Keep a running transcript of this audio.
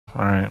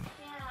All right. Yeah.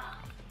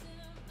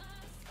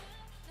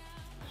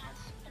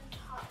 It's been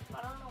tough.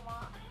 I don't know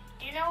why.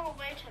 Do you know a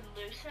way to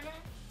loosen it?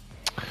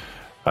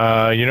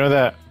 You know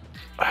that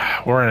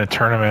we're in a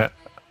tournament.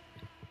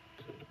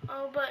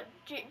 Oh, but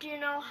do you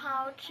know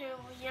how to,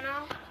 you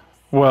know?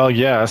 Well,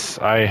 yes,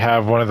 I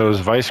have one of those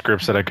vice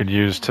grips that I could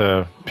use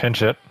to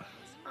pinch it.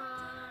 But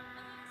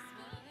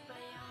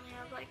you only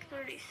have like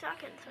 30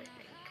 seconds, I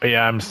think. But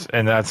yeah,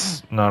 and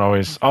that's not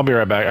always. I'll be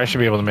right back. I should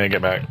be able to make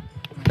it back.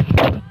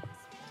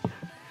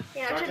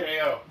 Yeah, Talk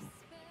to AO.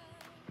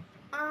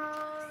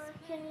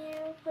 can you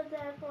put the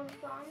headphones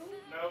on?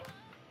 Nope.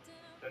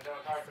 Then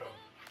don't talk to him.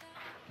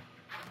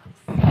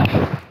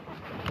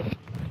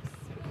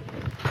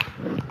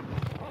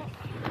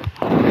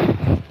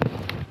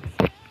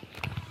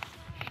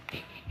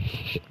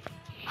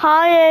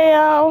 Hi,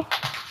 AO.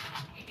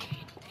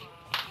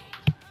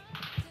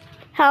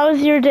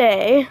 How's your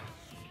day?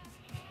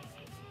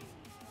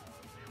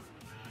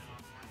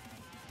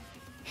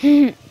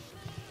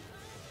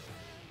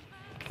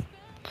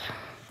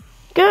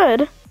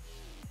 Good.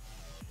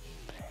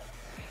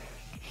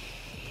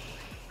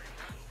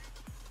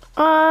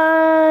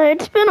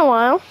 It's been a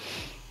while.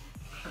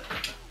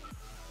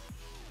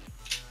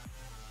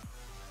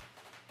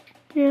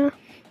 Yeah.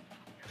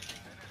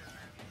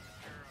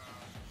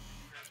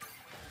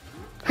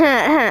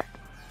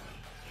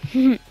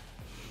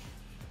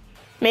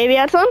 Maybe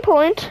at some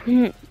point.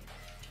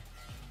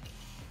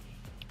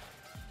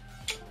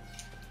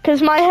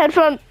 Cause my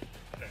headphone.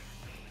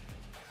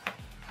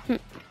 Give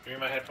me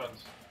my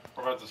headphones.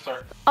 We're about to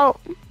start. Oh,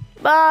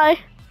 bye.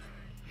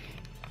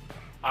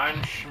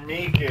 I'm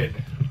Schmeekid.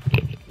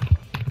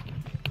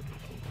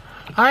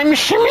 I'm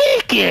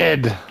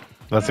Schmeekid.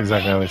 That's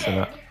exactly how they say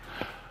that.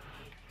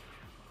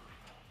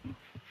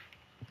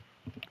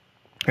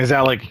 Is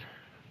that like?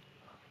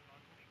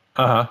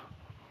 Uh huh.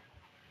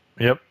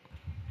 Yep.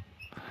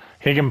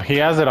 He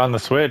has it on the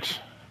Switch.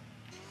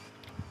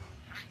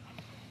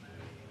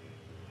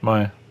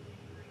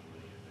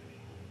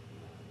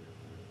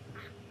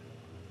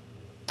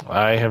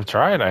 I have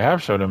tried. I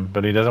have showed him,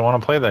 but he doesn't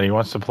want to play that. He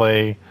wants to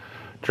play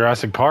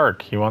Jurassic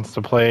Park. He wants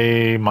to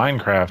play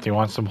Minecraft. He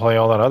wants to play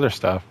all that other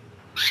stuff.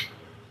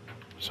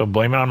 So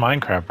blame it on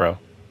Minecraft, bro.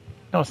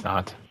 No, it's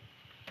not.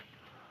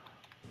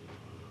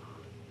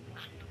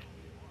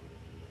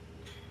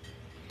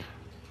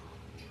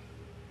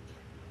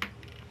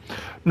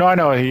 No, I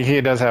know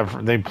he does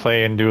have. They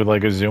play and do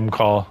like a Zoom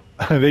call.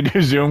 They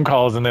do Zoom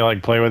calls and they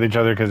like play with each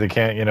other because they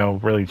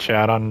can't, really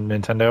chat on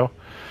Nintendo.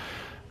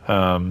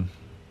 Yeah.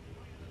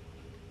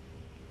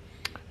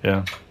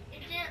 You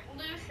didn't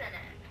loosen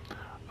it.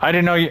 I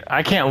didn't know.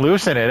 I can't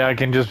loosen it. I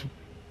can just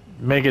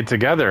make it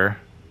together.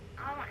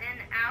 Oh, and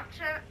out.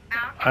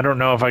 I don't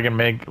know if I can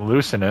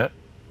loosen it.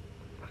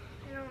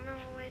 You don't know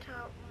a way to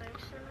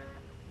loosen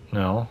it?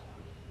 No.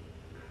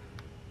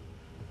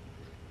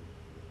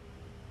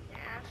 Yeah,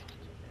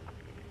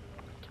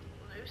 to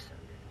loosen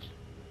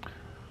it.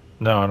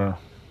 No.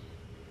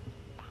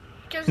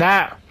 Because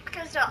Nah.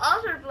 Because the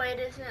other blade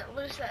isn't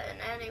loose in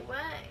any way.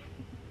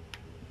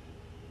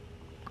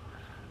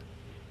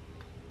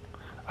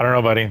 I don't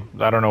know, buddy.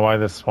 I don't know why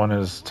this one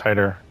is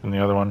tighter than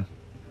the other one.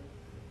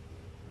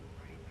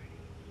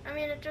 I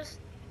mean, it just,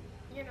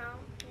 you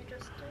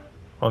just do.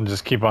 Well,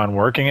 just keep on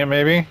working it,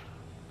 maybe.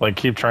 Like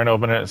keep trying to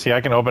open it. See,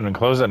 I can open and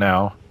close it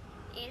now.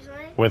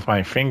 Easily? With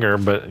my finger,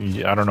 but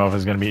I don't know if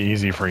it's going to be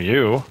easy for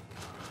you.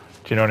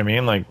 Do you know what I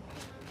mean? Like,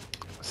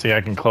 see,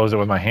 I can close it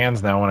with my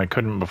hands now when I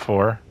couldn't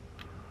before.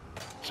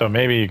 So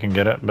maybe you can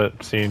get it,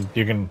 but see,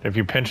 you can, if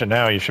you pinch it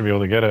now, you should be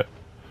able to get it.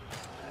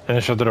 And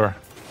then shut the door.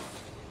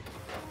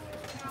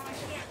 No, I can't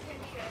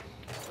pinch it.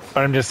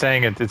 But I'm just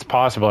saying it's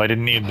possible. I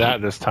didn't need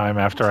that this time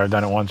after I've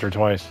done it once or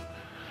twice.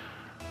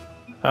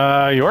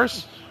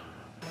 Yours?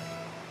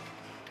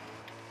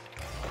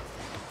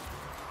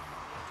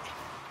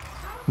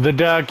 The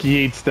duck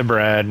eats the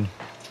bread.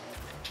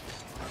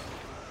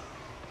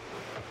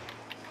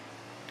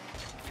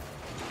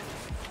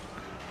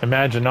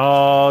 Imagine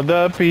all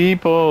the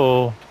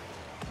people.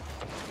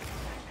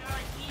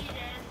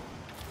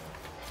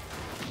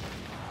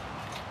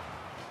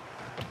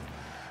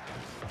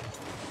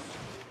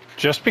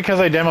 Just because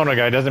I demoed a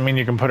guy doesn't mean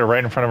you can put it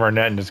right in front of our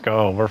net and just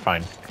go, oh, we're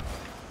fine.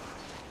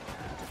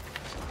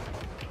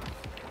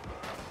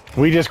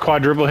 We just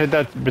quadruple hit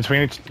that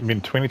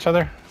between each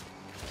other?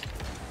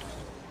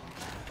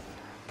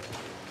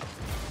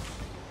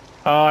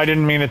 Oh, I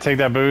didn't mean to take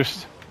that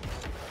boost.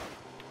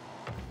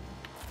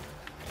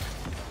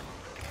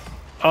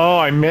 Oh,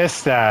 I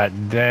missed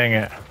that. Dang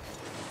it.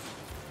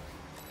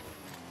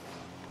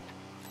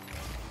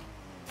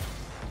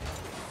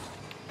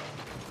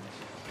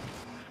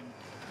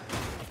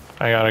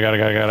 I got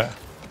it.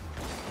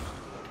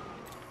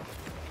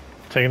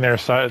 Taking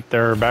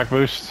their back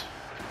boost.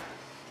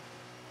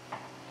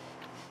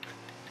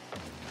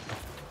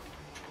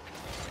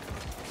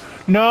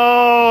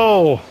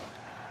 No!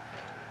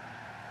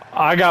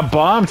 I got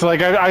bumped.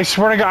 Like, I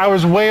swear to God, I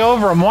was way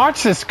over him.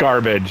 Watch this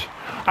garbage.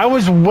 I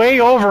was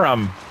way over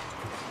him.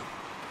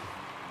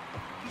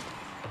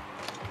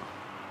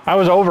 I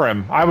was over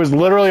him. I was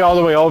literally all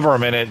the way over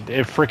him, and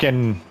it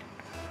freaking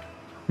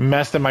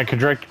messed up my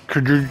Gregory.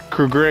 I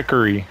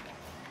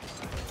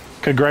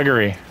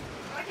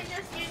can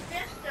just use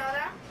this,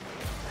 Dada.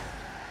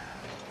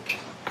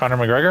 Conor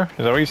McGregor? Is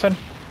that what you said?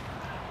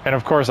 And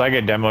of course I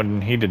get demoed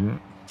and he didn't.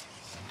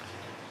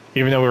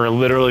 Even though we were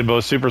literally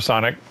both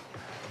supersonic.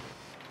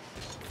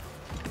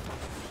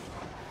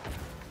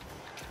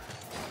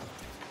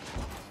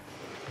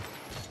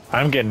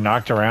 I'm getting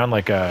knocked around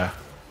like a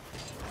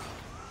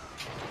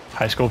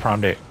high school prom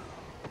date.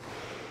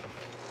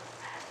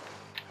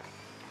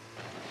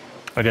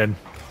 I did.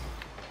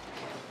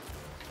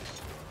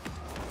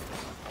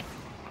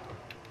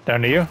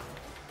 Down to you.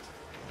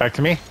 Back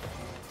to me.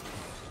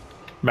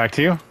 Back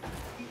to you.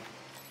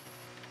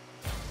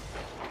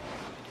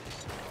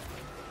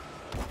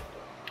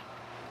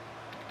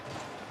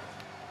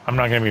 I'm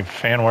not going to be a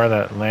fan where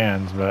that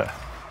lands, but...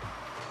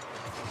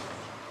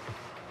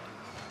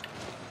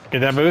 Get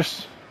that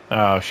boost?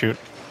 Oh, shoot.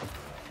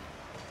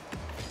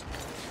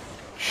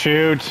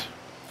 Shoot!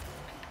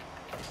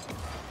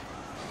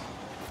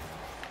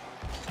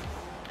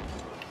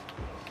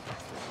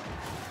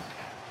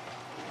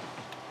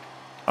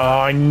 Oh,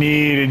 I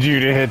needed you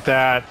to hit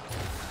that.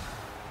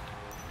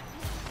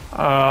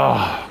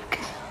 Oh.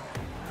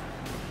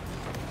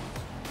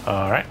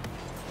 Alright.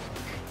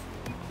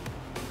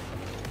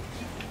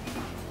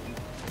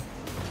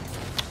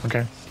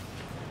 Okay.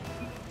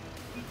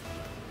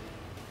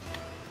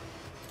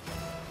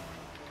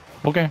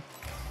 Okay.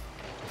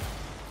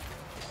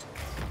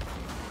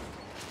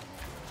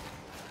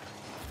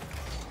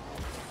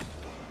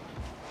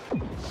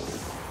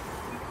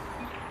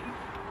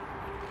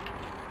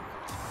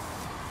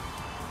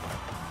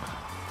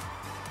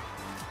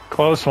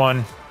 Close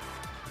one.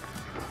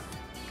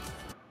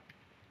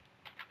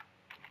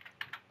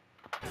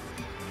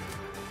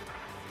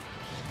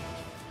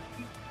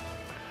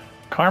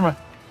 Karma.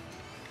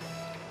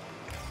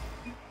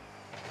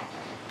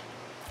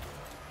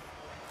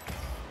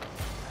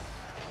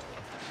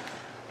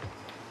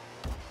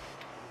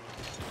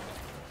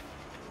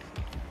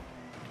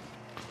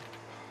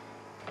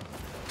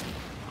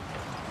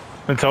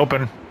 It's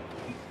open.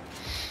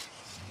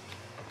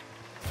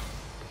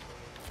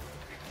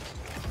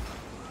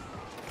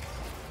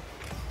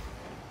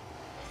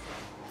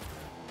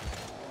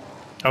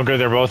 Oh good,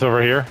 they're both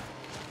over here.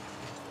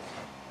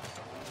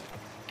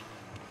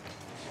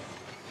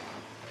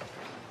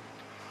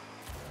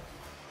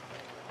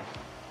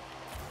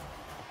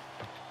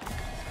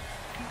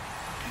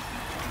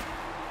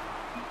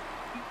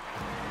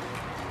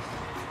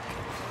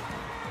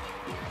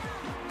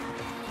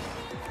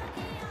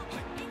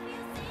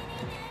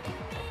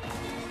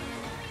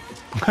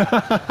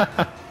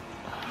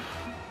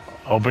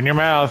 Open your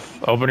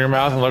mouth. Open your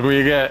mouth and look what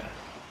you get.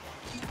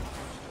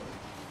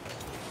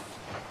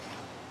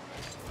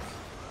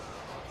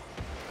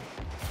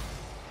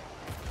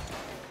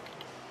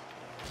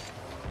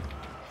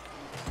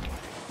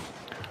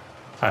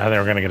 I thought they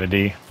were gonna get a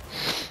D.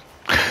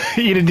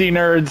 Eat a D,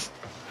 nerds.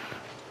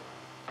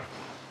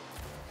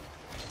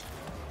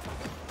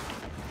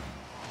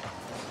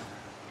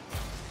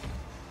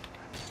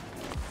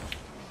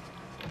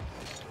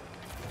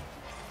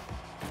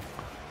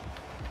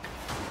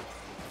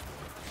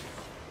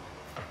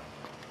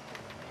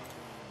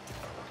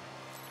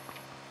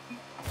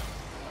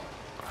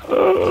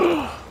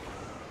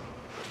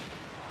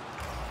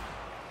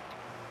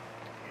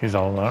 He's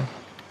all alone.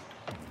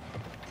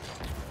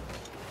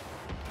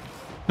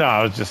 No,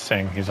 I was just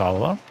saying he's all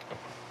alone.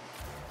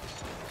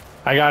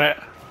 I got it.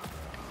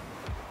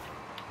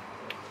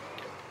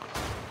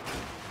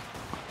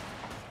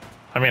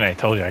 I mean, I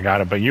told you I got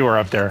it, but you were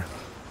up there.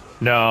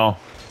 No.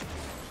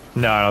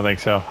 No, I don't think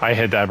so. I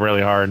hit that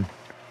really hard.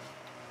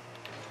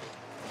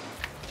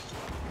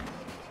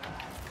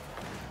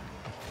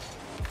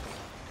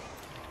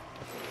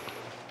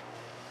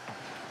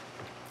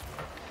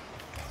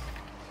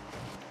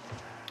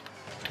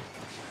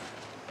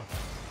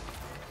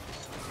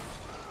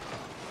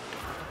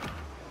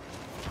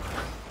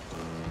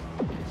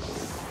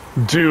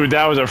 Dude,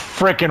 that was a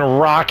frickin'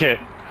 rocket.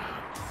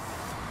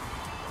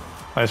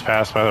 Nice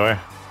pass, by the way.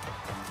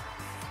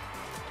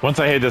 Once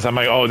I hit this, I'm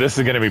like, oh, this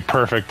is gonna be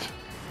perfect.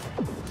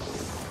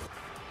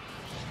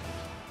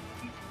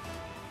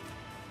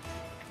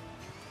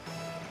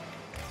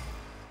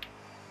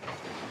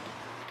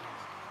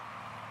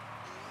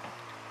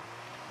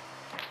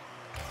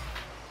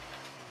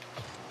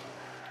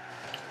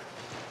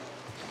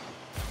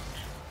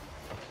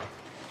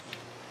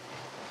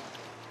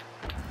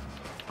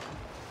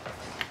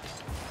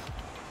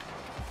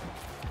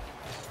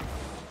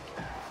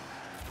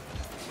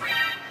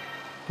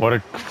 What a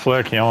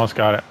flick, he almost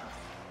got it.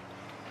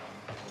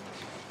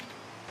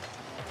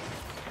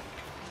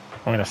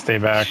 I'm gonna stay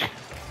back.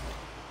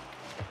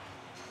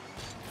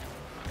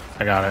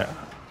 I got it.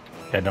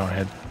 Yeah, don't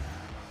hit.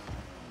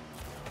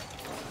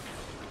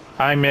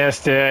 I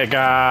missed it,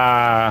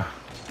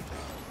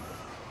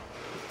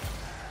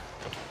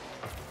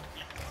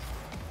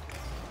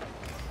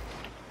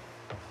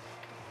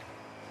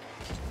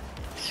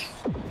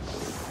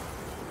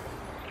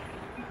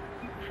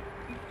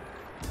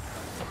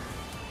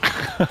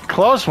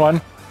 Close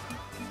one.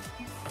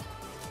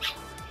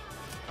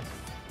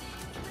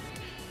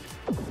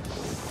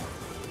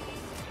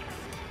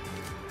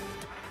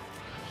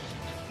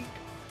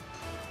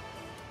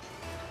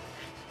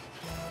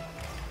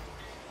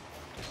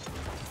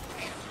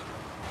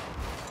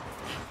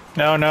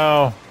 No,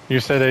 no. You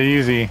said it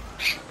easy.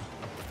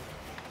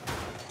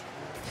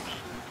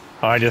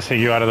 Oh, I just hit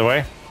you out of the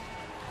way.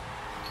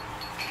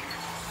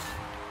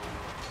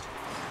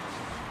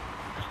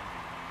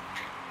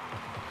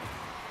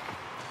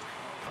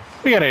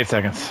 We got 8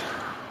 seconds.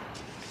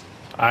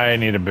 I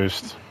need a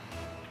boost.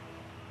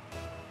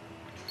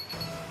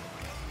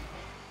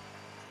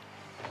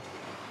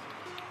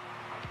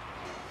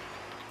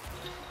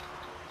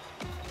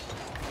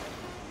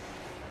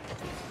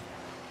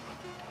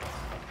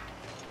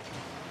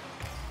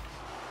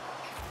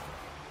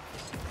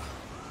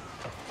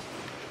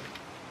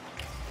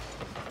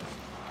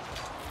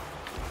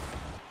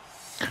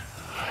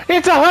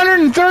 It's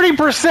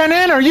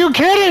 130% in. Are you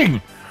kidding?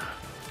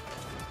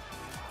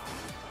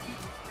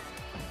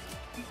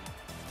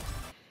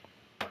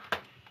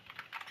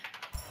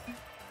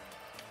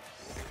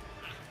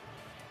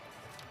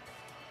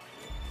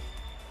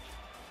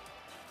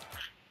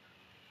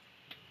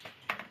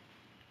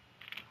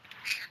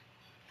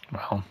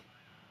 Well.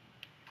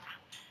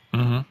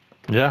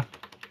 Yeah.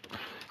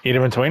 Eat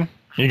in between.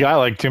 You got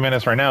like 2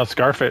 minutes right now.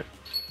 Scarf it.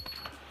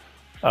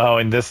 Oh,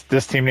 and this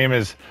team name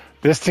is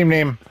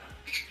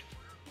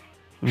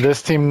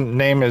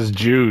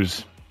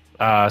Jews.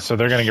 So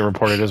they're gonna get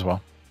reported as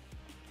well.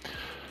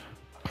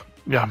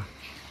 Yeah.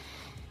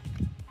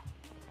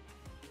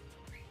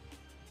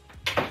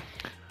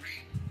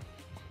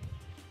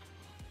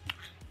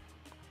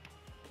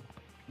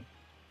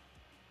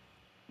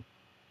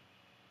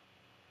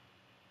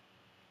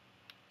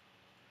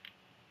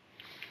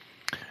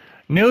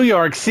 New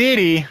York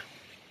City.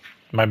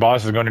 My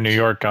boss is going to New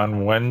York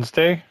on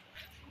Wednesday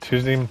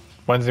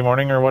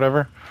morning or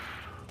whatever.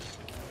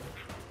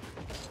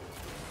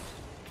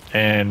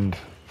 And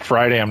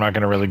Friday, I'm not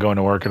going to really go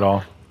into work at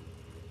all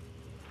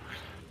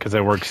because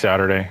I work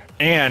Saturday.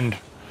 And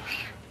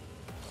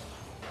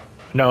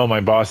no, my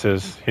boss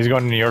is. He's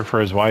going to New York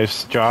for his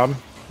wife's job.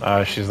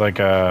 She's like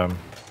a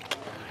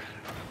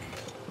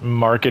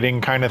marketing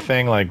kind of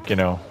thing, like, you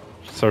know,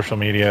 social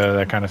media,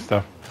 that kind of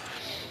stuff.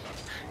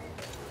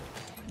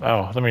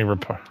 Oh, let me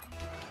report.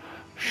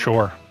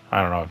 Sure.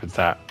 I don't know if it's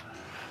that.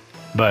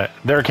 But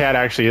their cat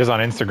actually is on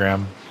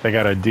Instagram. They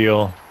got a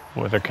deal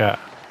with their cat.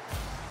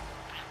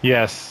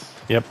 Yes.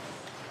 Yep.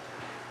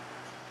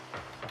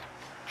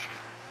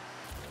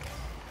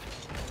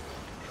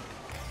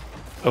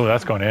 Oh,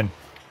 that's going in.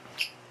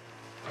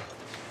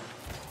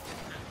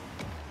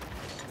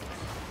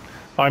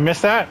 Oh, I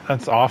missed that?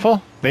 That's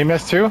awful. They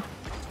missed too?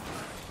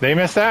 They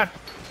missed that?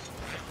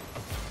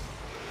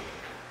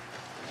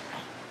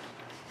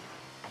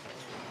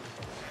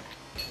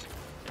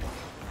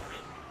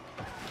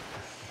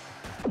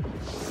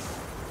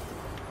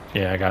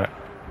 Yeah, I got it.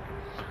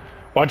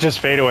 Watch this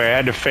fade away. I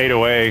had to fade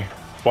away.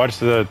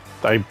 Watch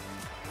I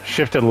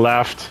shifted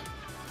left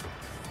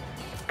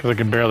because I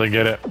could barely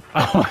get it.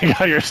 Oh my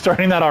god, you're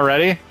starting that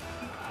already?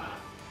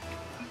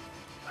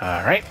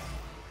 All right.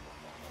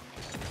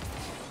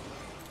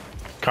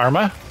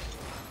 Karma?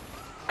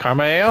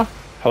 Karma AO?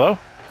 Hello?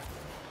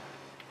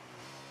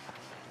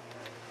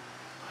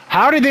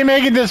 How did they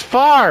make it this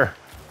far?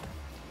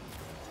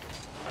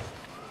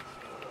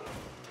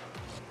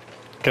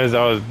 Because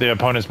the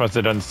opponents must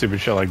have done stupid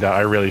shit like that.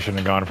 I really shouldn't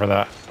have gone for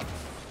that.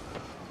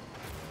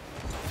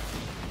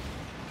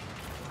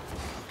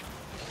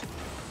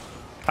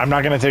 I'm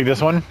not going to take this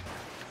one.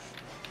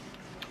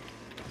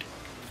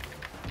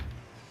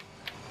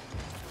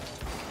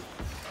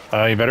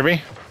 You better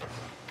be.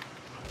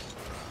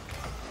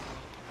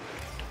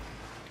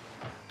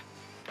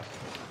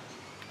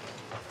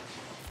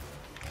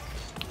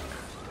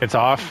 It's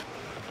off.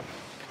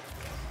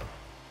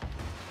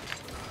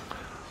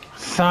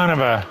 Son of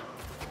a...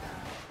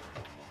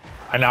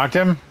 I knocked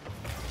him.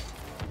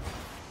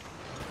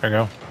 There we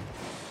go.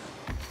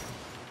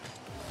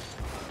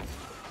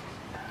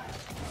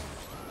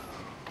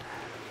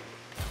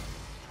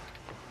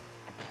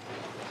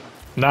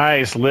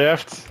 Nice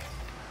lift.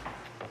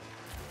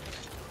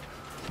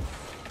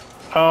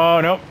 Oh,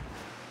 nope.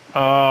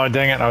 Oh,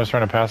 dang it. I was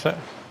trying to pass it.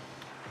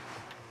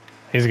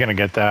 He's going to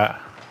get that.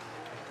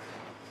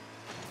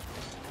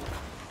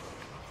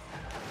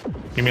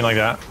 You mean like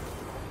that?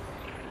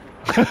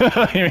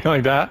 You mean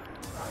like that?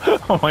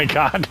 Oh my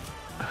god.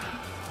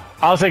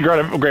 I'll say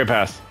great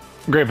pass.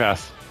 Great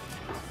pass.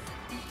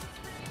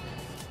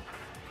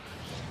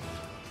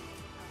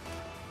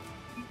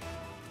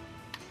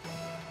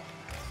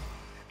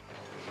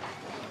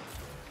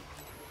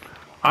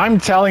 I'm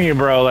telling you,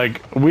 bro,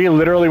 like, we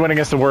literally went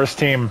against the worst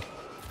team.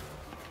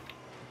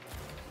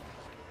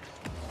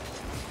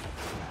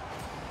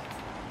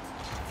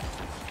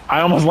 I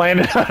almost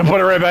landed. I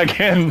put it right back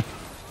in.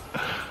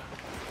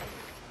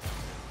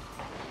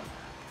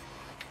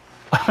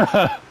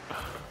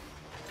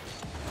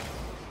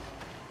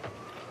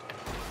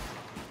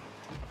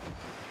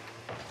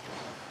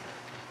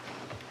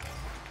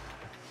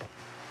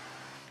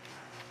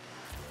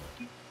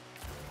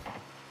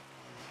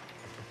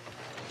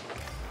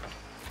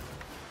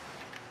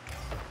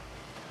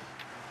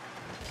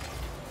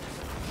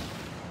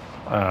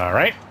 All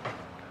right.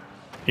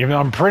 Even though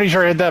I'm pretty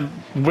sure I hit that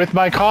with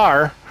my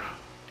car.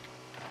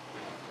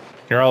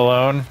 You're all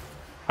alone.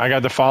 I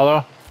got the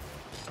follow.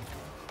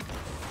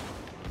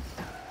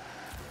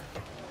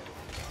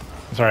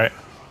 It's all right.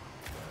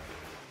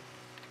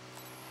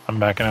 I'm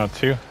backing out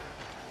too.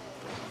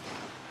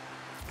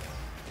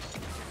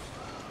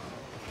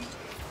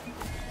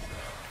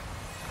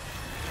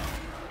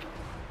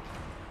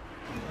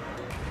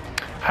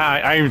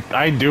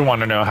 I do want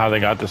to know how they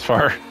got this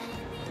far.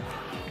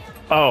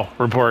 Oh,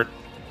 report.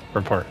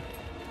 Report.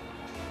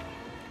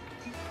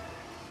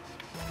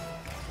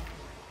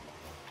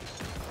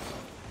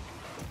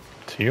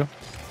 To you.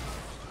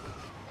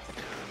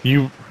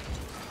 You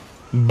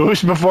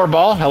boost before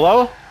ball?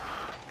 Hello?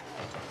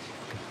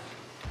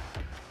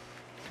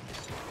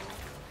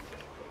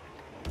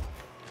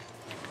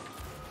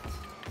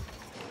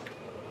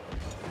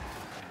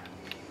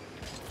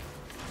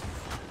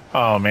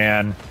 Oh,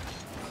 man.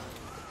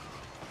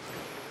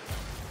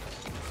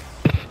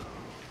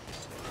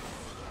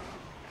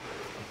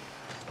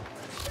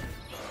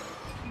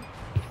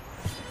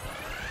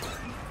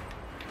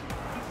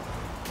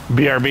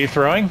 BRB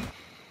throwing.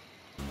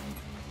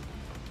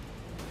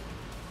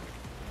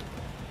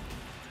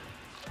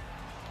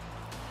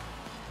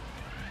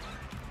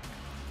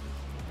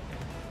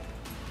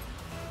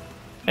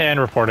 And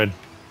reported.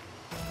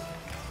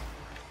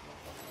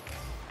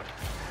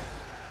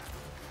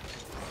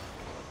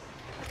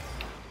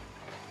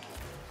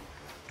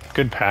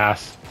 Good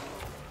pass.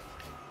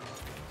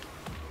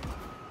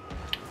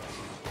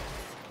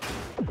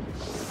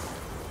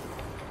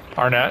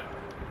 Arnett.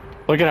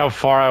 Look at how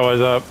far I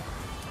was up.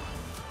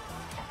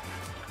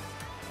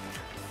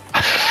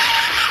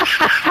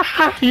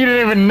 You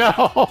didn't even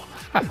know.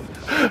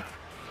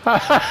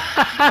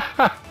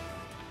 I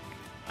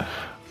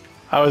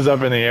was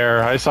up in the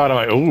air. I saw it. I'm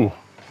like, ooh.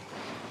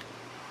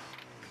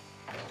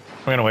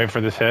 I'm going to wait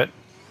for this hit.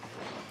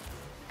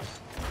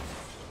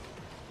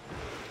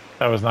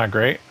 That was not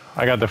great.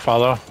 I got the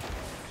follow.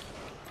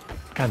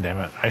 God damn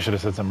it. I should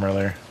have said something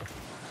earlier.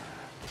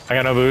 I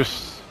got no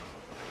boost.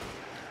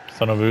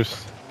 Still no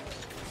boost.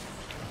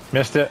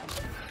 Missed it.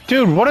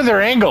 Dude, what are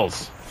their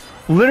angles?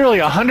 Literally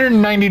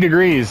 190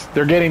 degrees.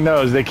 They're getting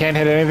those. They can't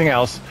hit anything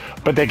else,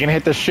 but they can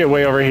hit the shit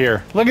way over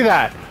here. Look at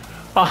that.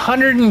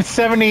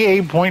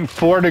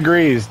 178.4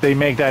 degrees they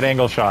make that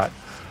angle shot.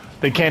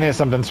 They can't hit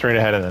something straight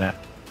ahead of the net.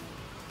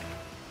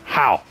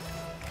 How?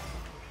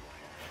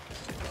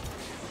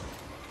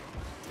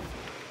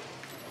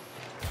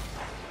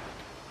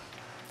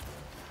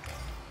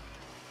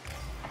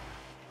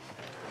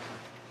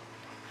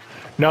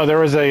 No, there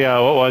was a,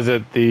 what was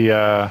it?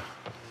 The,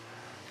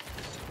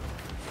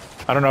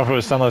 I don't know if it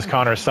was Sunless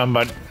Con or some,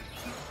 but...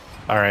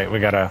 Alright, we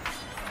gotta...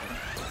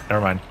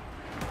 Never mind.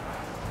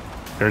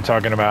 They were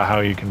talking about how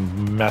you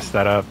can mess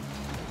that up.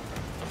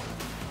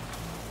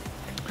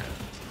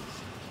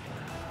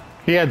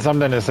 He had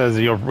something that says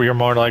you're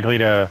more likely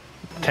to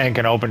tank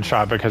an open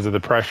shot because of the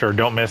pressure.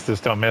 Don't miss this,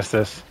 don't miss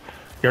this.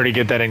 You already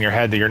get that in your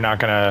head that you're not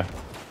gonna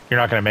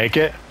make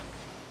it.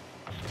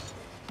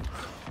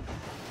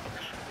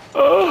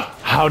 Oh,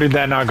 how did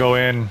that not go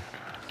in?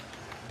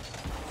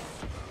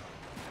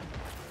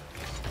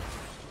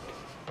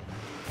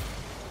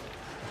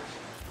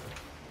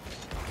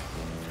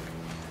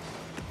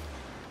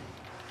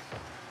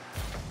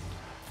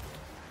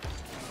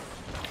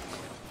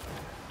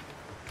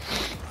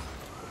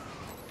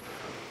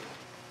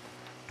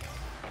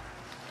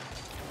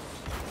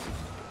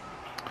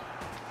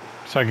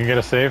 So I can get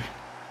a save.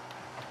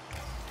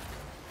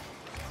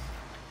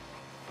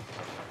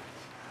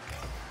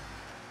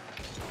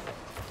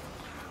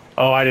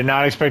 Oh, I did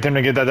not expect him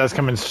to get that. That's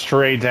coming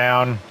straight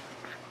down.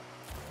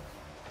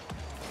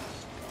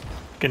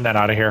 Getting that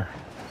out of here.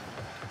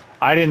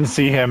 I didn't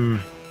see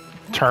him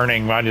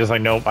turning. I'm just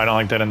like, nope, I don't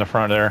like that in the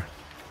front there.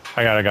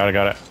 I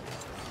got it.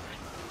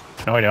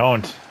 No, I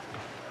don't.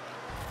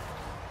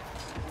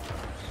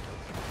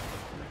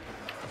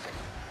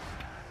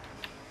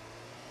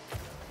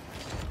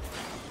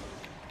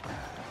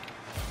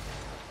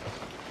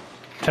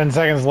 Ten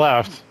seconds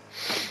left.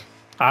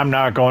 I'm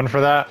not going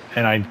for that,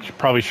 and I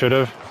probably should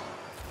have.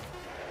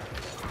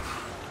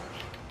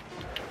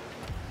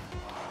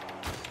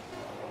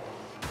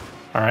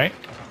 All right.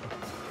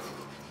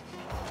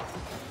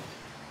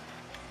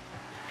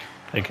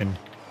 They can.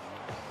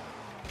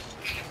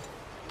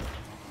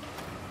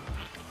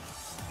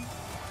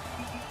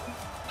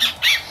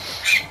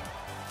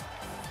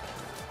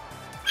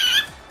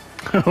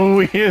 Oh,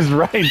 he is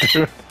right,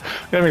 dude.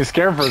 Got me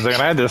scared for a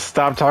second. I had to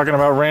stop talking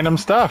about random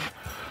stuff.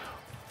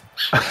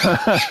 All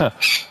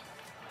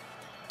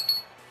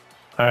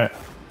right.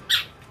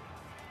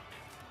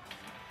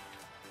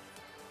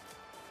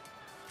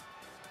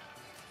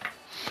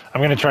 I'm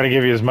going to try to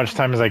give you as much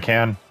time as I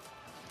can.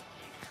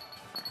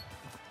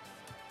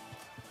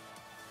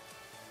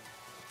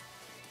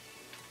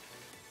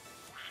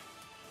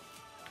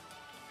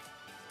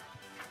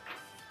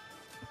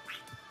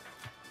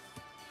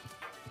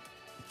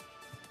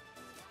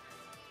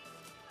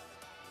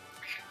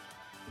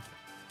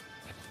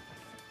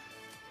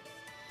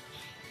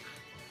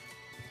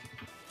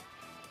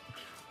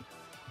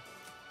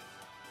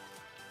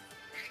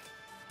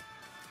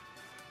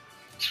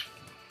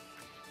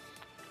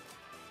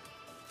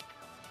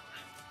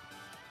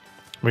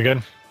 We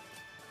good?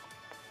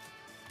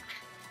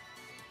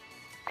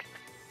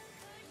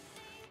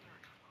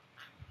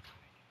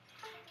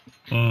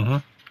 Mm-hmm.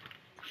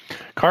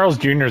 Carl's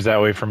Jr. is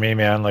that way for me,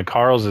 man. Like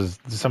Carl's is,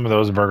 some of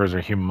those burgers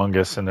are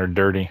humongous and they're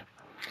dirty.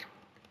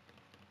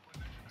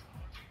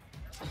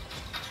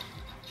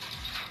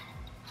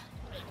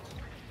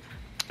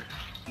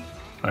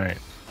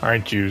 All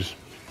right, Jews.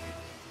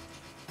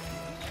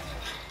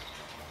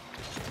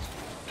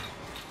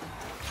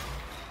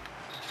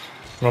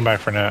 Going back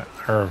for net,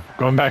 or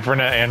going back for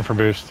net and for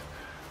boost.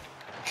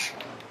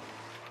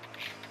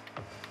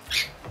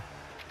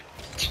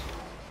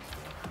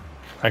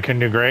 I couldn't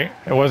do great.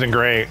 It wasn't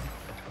great.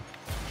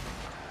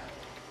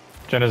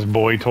 Jenna's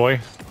boy toy.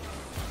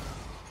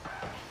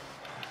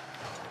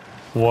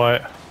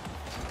 What?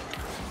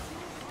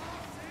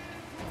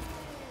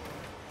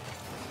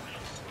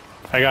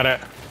 I got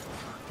it.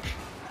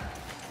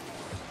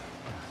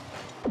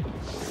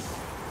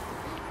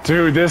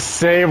 Dude, this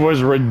save was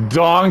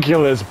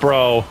redonkulous,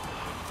 bro.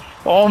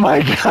 Oh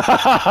my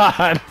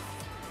god.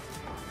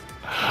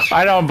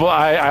 I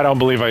don't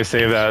believe I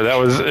saved that. That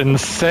was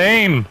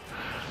insane.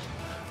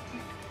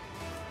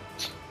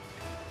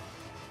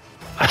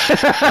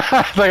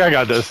 I think I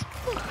got this.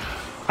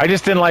 I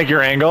just didn't like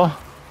your angle.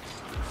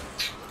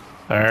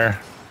 There.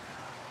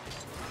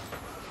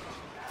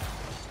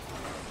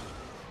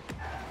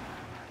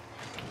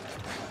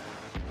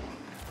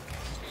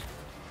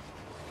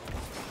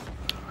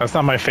 That's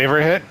not my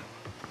favorite hit.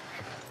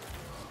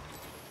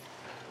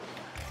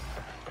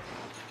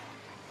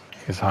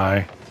 He's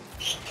high.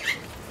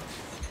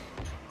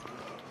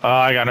 Oh,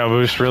 I got no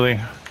boost, really.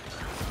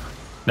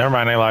 Never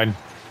mind, I lied.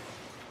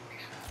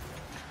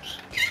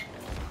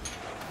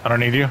 I don't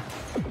need you.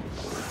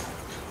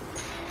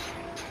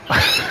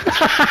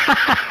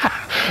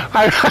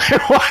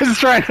 I was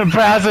trying to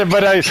pass it,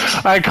 but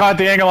I caught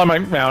the angle. I'm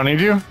like, I don't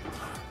need you.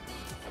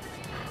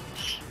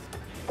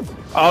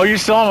 Oh, you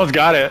still almost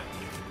got it.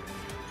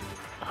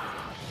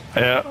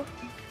 Yeah.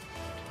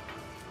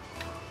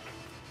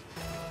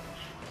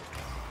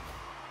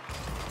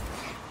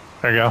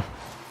 There you go.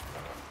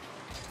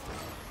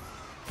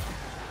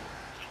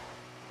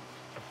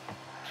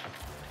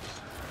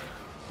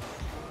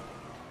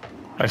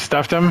 I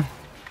stuffed him.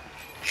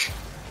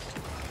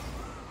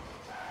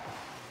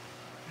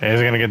 Yeah,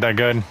 he's gonna get that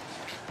good.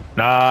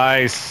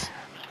 Nice.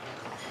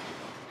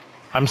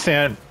 I'm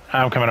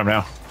coming up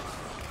now.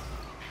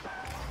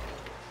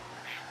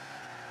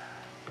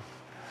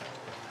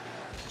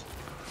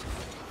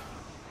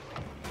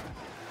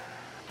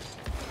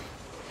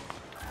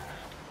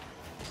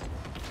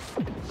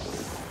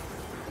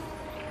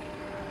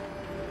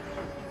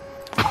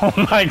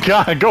 Oh my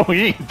god, go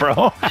eat,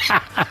 bro.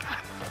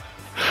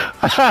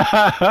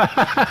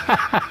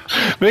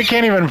 They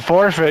can't even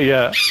forfeit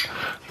yet.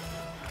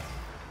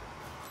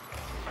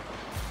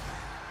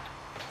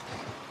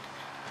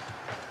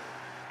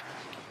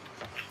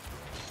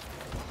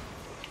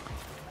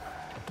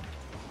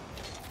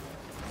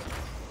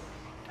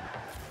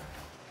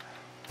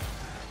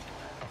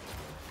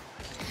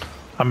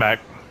 I'm back.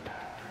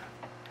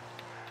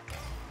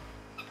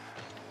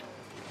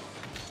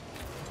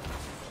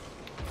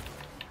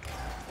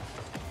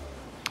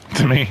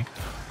 To me.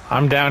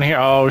 I'm down here.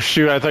 Oh,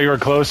 shoot. I thought you were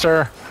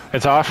closer.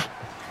 It's off.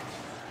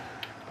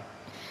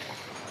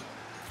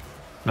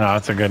 No,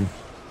 that's a good.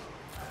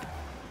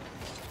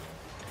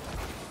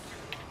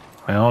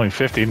 I only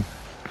 50'd.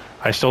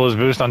 I stole his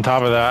boost on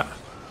top of that.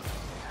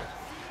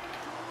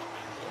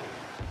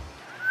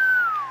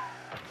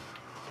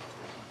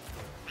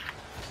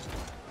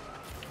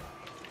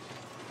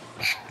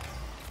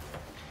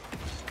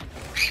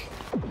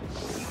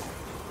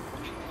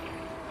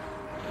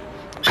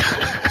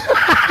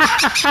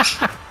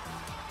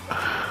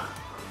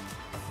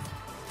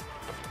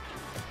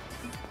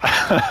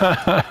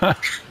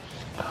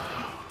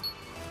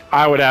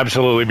 I would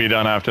absolutely be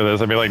done after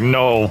this. I'd be like,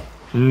 no,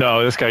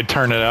 this guy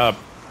turned it up.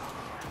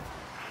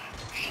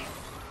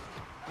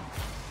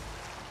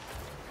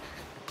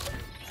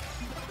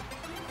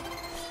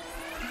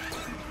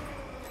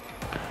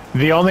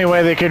 The only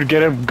way they could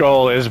get a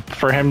goal is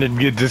for him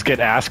to just get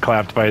ass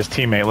clapped by his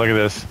teammate. Look at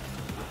this.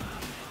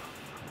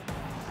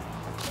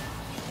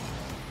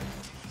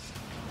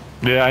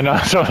 Yeah, I know.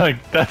 So,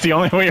 like, that's the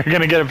only way you're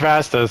going to get it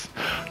past us.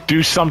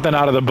 Do something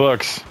out of the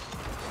books.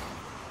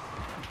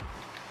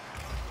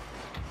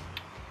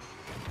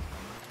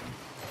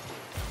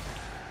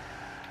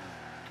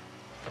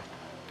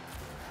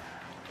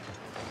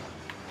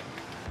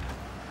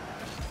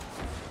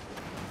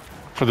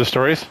 For the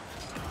stories?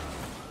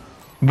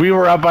 We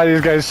were up by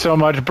these guys so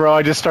much, bro.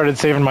 I just started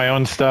saving my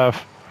own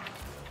stuff.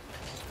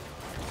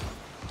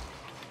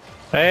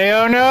 Hey,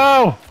 oh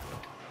no!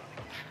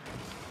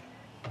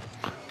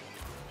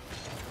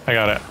 I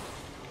got it.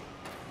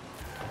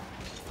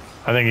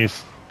 I think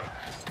he's...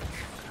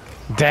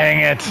 Dang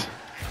it!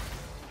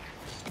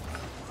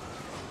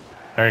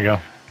 There you go.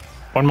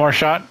 One more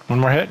shot, one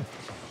more hit.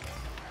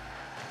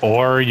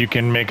 Or you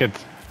can make it...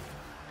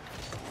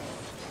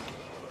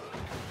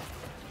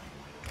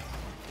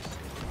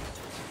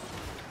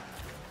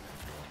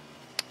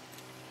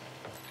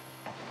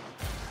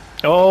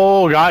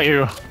 Oh, got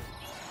you.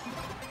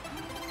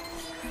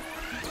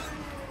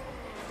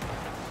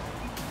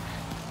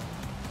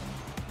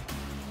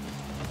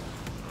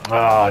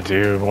 Oh,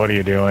 dude, what are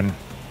you doing?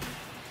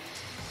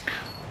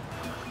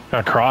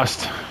 Got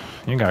crossed.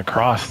 You got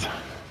crossed. There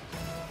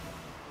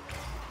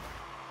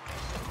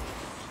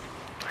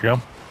you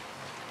go.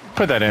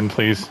 Put that in,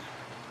 please.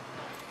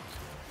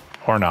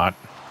 Or not.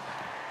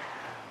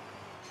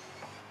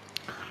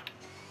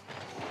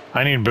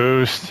 I need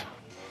boost.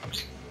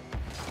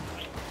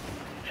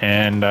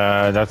 And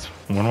that's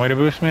one way to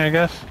boost me, I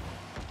guess.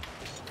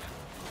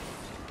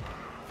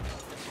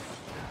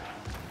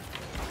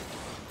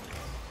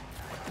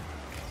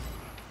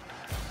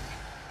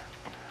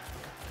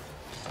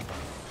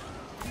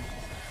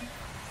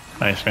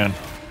 Nice, man.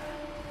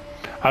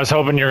 I was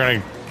hoping you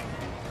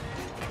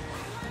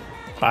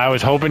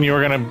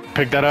were gonna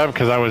pick that up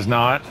because I was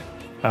not.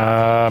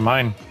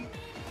 Mine.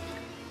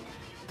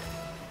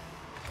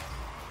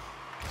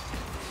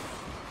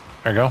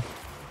 There you go.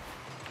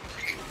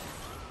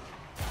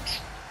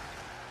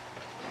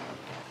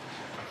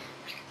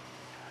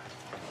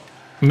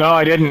 No,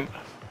 I didn't.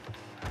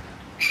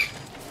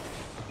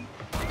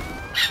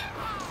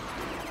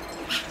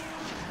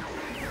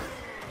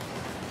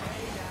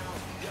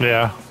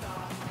 Yeah.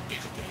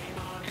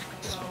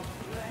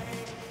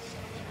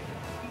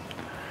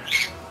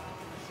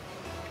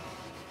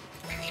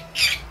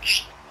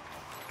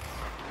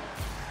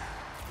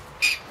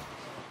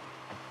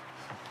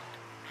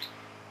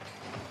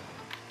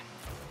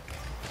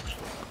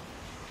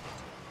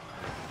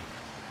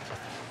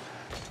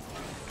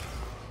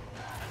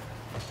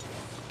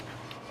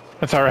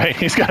 That's all right.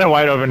 He's got it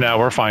wide open now.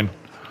 We're fine.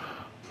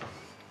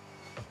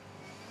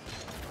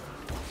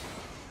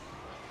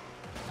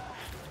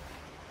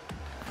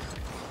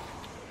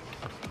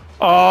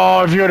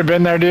 Oh, if you would have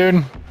been there, dude.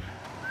 I'd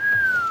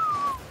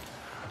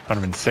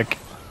have been sick.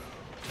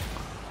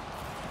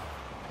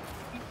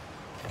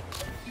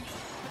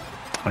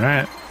 All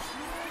right.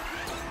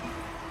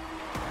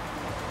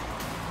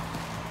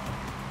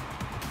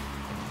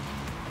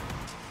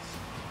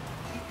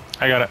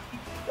 I got it.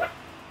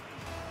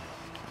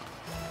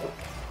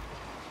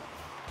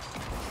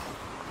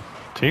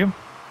 To you.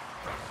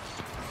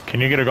 Can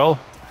you get a goal?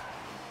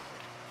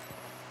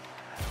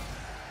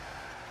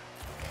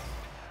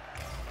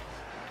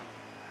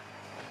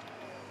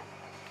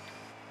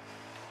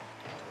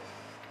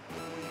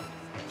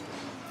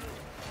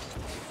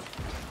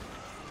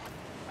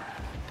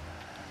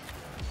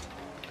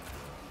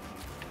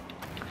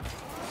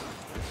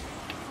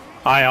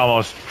 I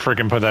almost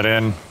freaking put that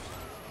in.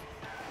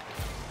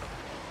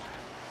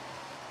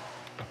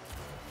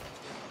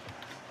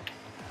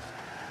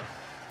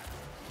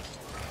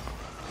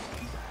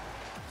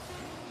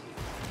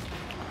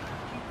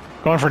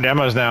 Going for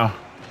demos now.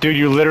 Dude,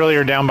 you literally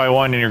are down by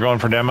 1 and you're going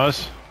for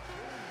demos?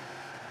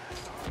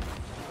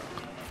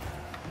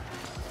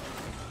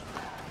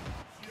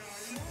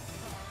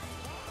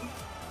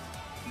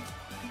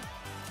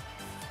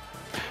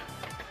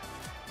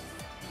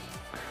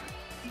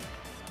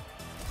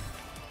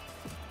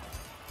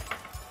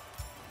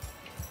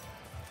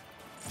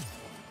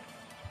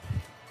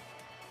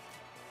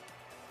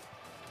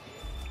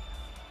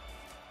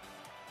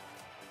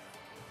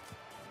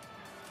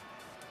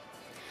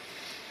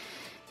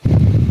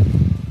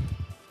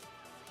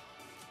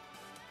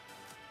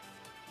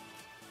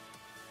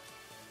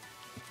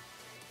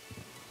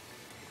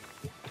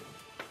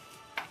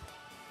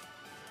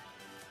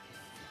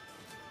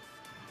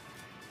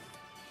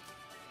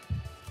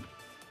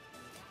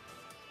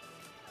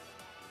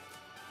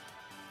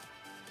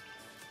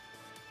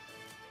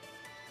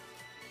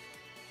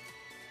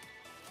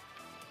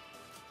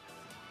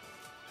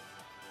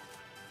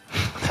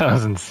 That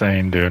was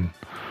insane, dude.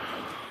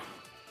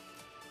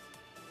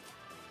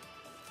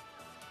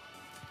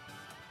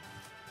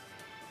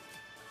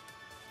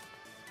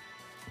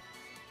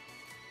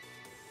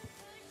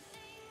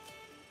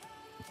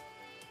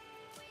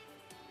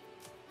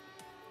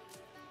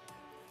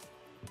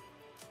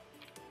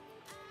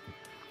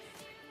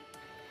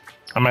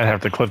 I might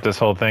have to clip this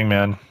whole thing,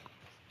 man.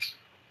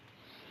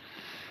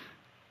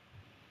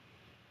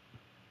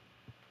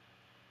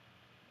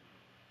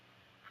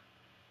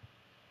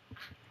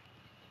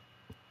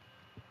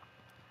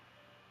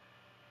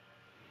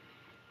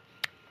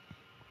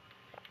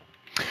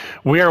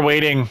 We are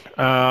waiting.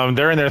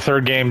 They're in their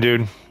 3rd game,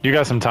 dude. You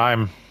got some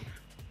time.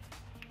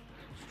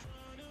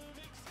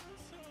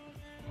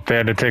 They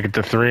had to take it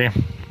to 3.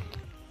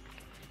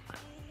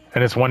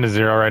 And it's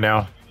 1-0 right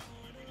now.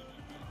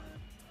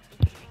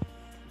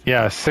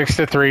 Yeah,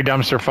 6-3,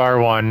 dumpster fire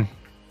 1.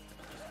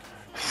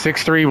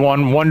 6-3,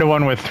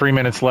 1-1 with 3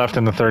 minutes left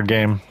in the 3rd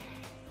game.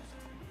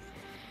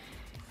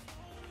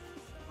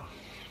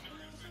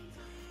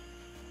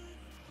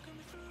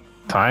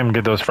 Time,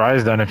 get those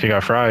fries done if you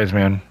got fries,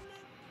 man.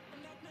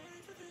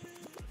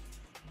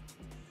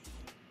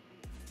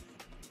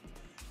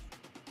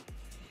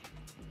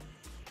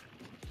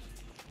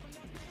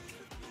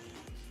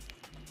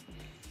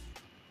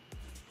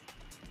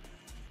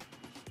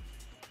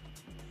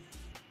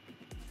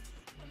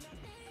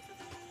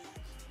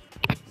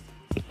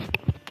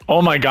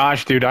 Oh my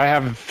gosh, dude, I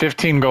have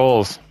 15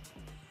 goals.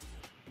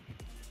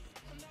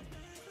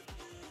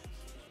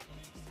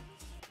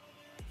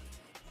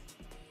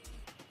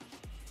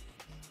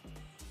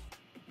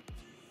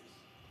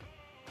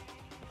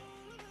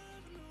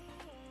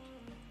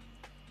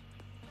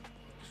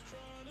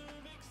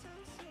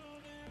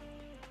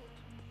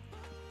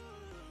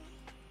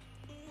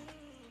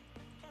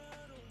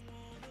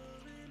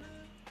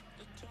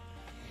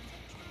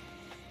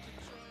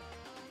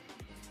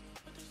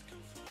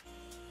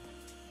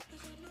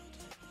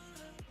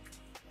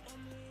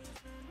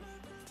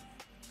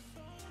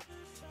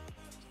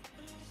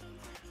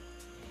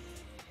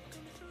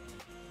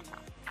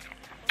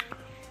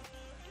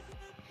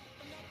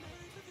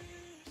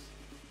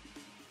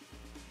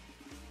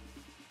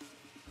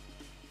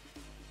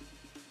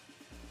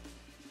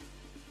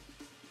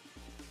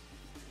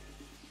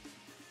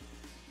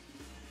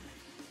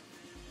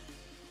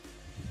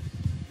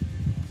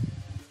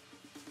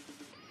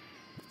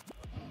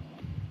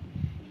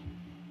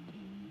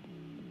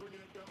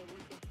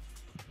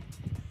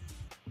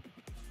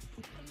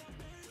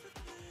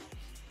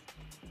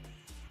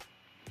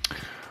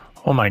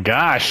 Oh my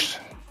gosh.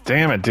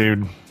 Damn it,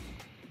 dude.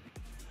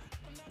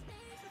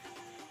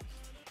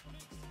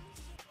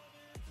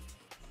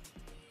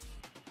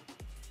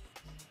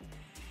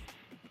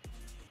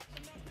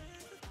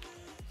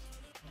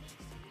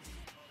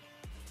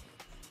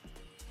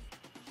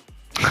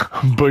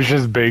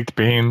 Bush's baked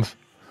beans.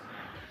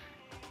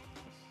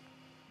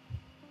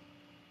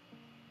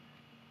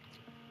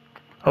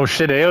 Oh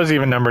shit, Ao's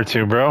even number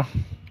 2, bro.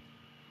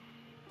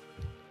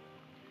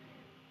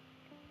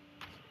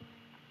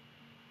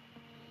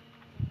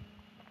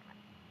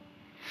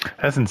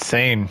 That's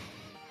insane.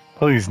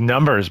 Look at these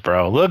numbers,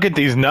 bro. Look at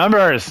these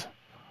numbers.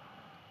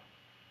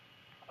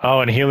 Oh,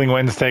 and Healing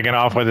Wind's taking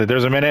off with it.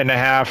 There's a minute and a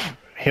half.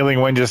 Healing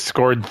Wind just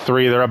scored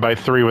 3. They're up by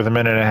 3 with a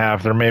minute and a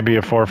half. There may be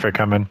a forfeit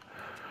coming.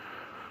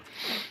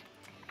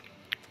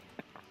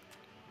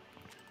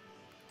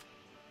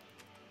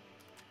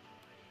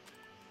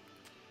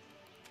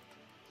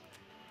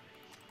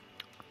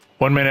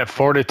 One minute,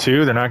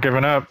 4-2. They're not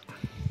giving up.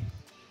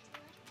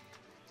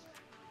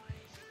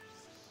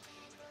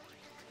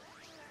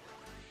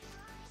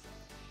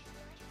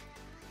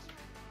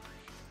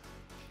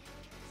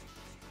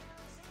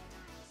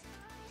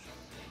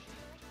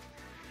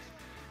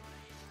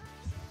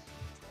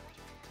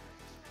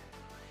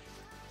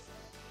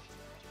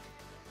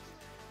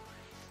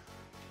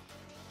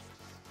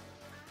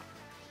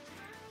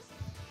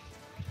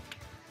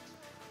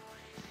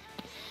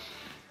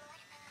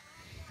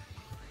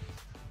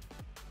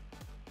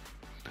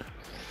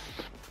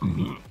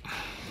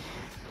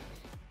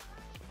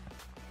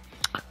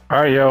 All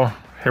right, yo.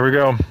 Here we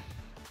go.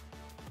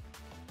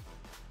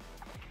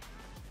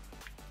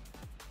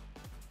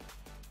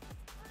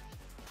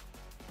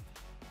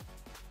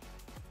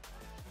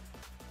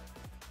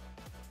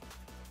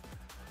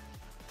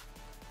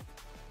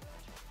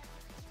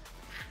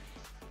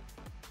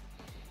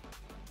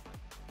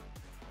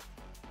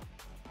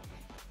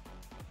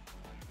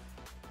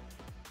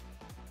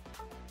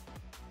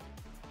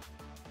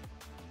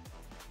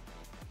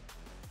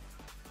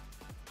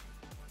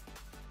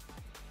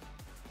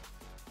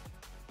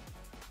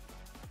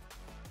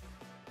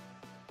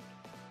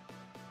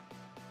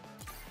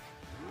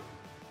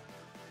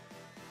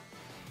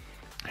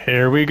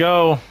 Here we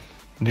go.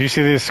 Do you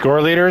see these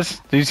score leaders?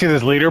 Do you see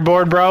this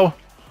leaderboard, bro? All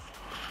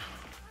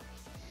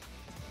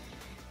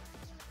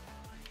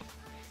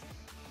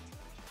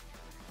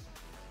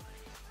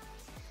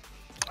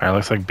right,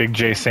 looks like Big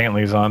J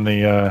Santley's on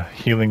the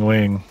healing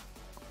wing.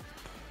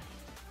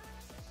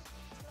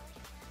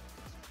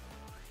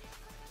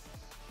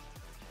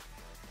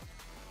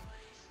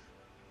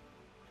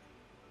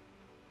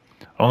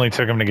 Only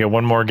took him to get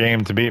one more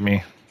game to beat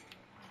me.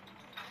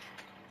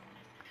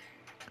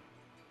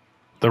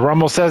 The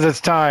Rumble says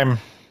it's time.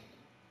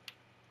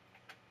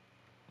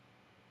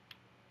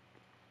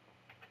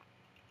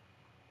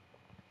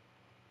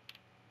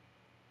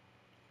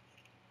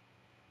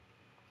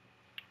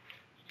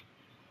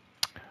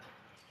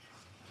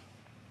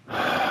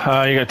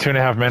 You got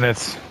 2.5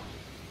 minutes.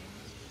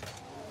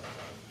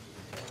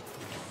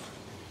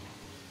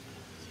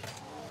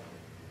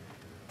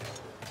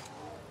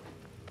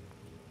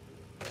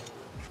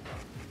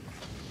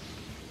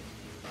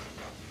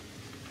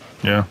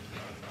 Yeah.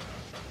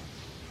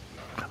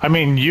 I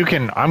mean, you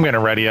can... I'm going to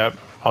ready up.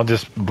 I'll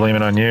just blame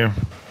it on you.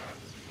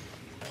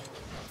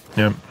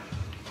 Yep.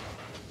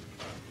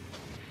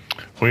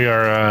 We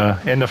are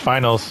in the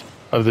finals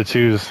of the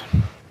twos.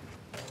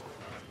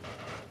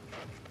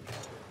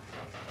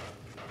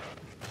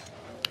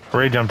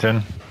 Ray jumped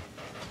in.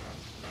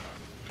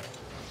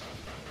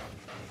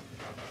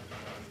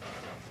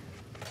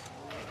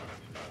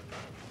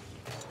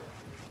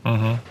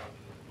 Mm-hmm.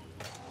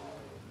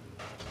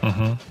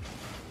 Mm-hmm.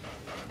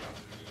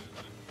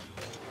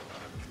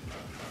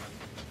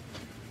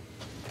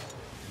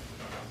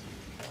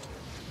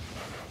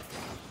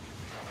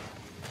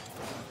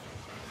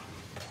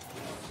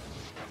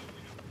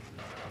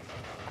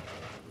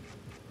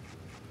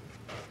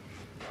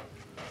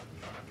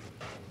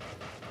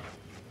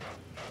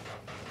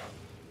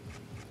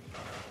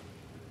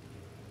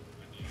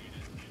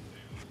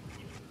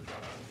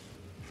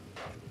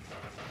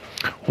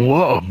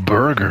 What a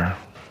burger.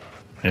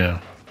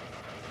 Yeah.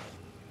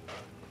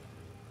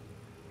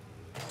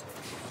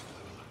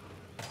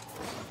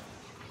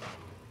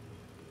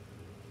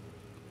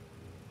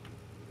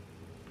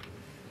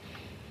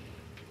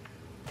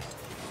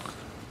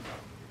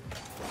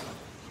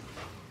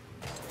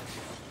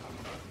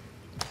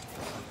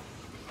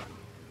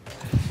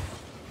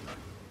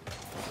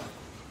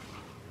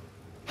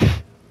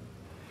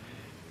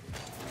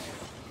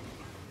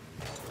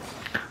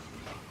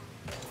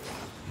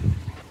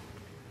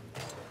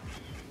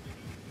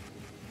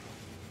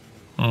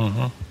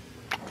 Mm-hmm.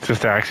 It's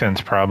just accents,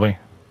 probably.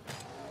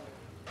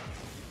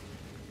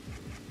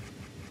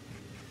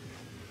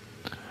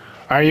 All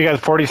right, you got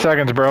 40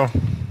 seconds, bro.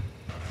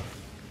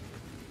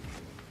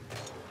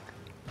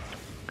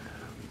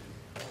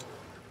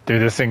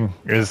 Dude, this thing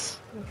is...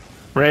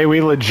 Ray,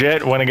 we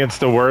legit went against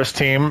the worst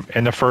team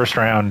in the first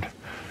round.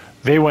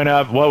 They went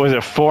up, what was it,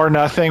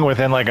 4-0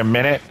 within like a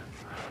minute?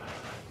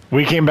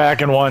 We came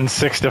back and won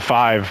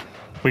 6-5.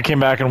 We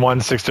came back and won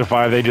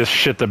 6-5. They just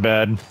shit the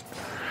bed.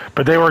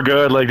 But they were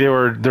good. Like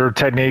their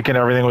technique and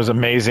everything was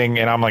amazing.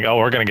 And I'm like, oh,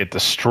 we're gonna get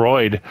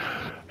destroyed.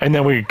 And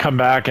then we come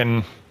back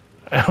and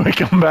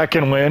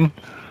win.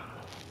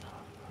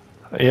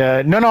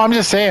 Yeah, no, I'm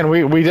just saying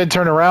we did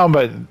turn around,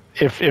 but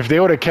if they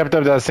would have kept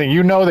up that thing,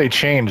 you know they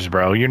changed,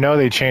 bro. You know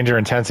they changed their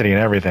intensity and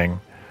everything.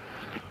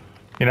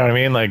 You know what I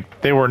mean?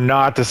 Like they were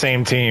not the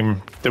same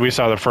team that we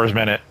saw the first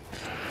minute.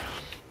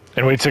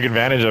 And we took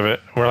advantage of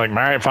it. We're like, all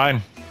right,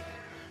 fine.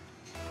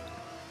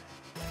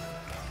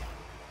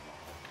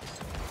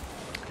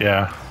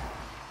 Yeah.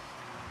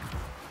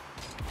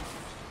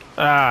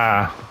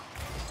 Ah.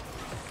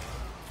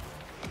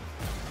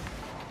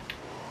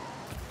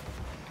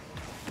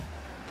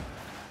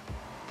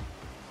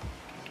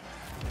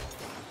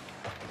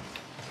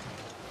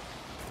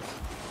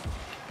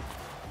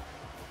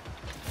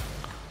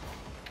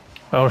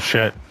 Oh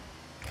shit.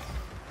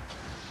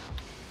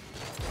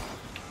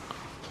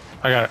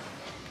 I got it.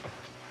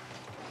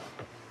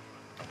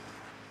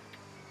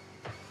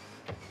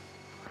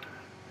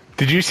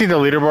 Did you see the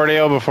leaderboard,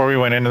 AO, before we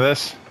went into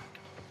this?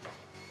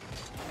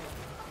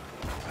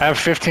 I have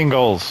 15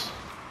 goals.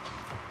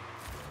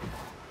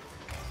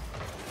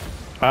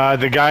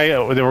 The guy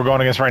that we're going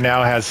against right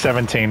now has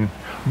 17.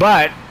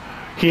 But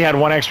he had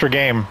one extra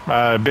game.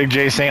 Big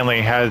J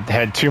Saintly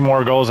had 2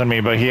 more goals than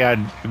me, but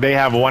they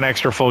have 1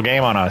 extra full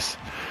game on us.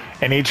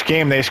 And each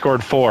game they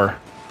scored 4.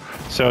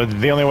 So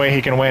the only way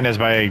he can win is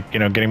by,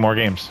 getting more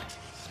games.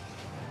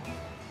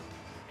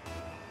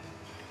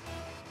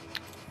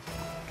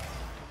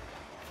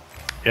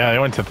 Yeah, they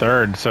went to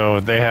 3rd, so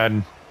they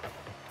had...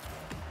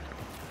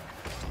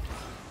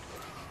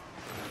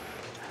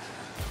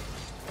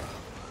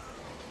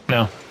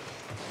 No.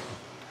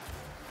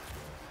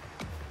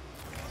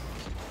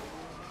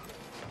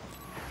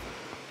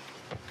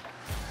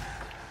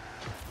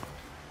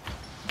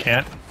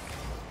 Can't.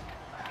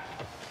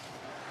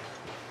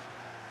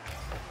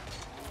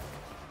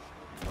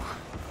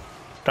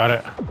 Got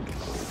it.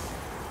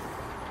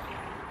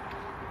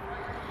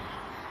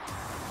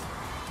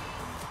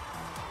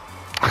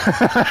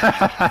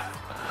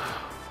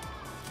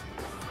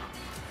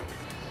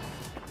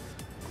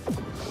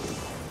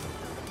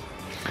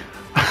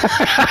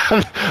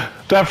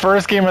 That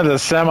first game of the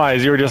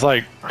semis, you were just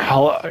like,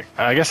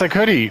 I guess I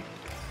could eat.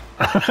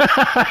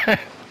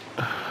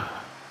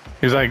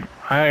 He's like,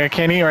 I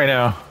can't eat right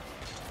now.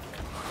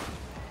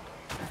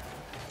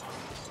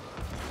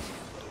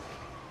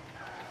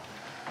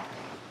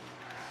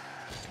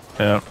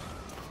 Yeah.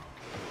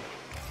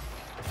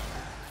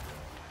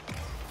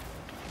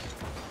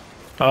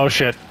 Oh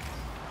shit.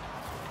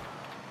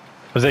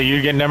 Was that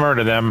you getting them or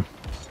to them?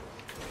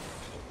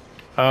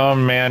 Oh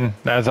man,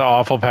 that's an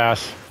awful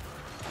pass.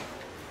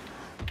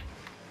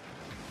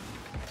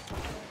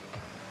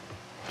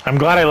 I'm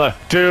glad I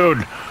left.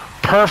 Dude,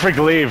 perfect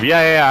leave.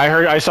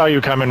 Yeah, I saw you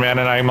coming, man,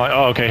 and I'm like,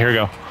 oh, okay, here we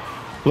go.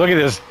 Look at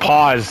this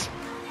pause.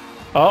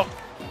 Oh,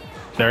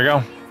 there we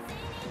go.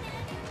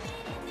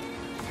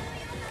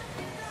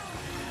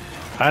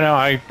 I know,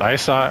 I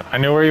saw it. I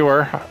knew where you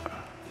were.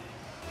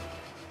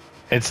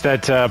 It's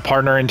that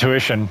partner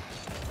intuition.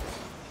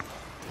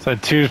 It's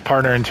that 2's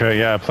partner into it.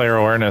 Yeah, player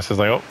awareness is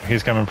like, oh,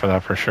 he's coming for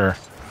that for sure.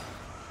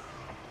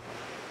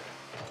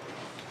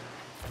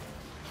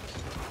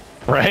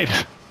 Right?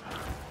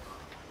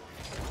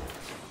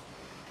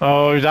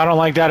 Oh, I don't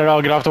like that at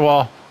all. Get off the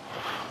wall.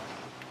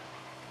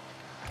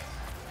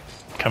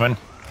 Coming.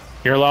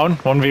 You're alone?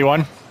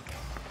 1v1?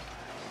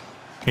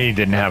 He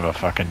didn't have a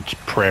fucking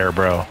prayer,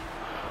 bro.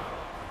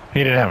 He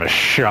didn't have a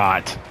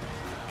shot.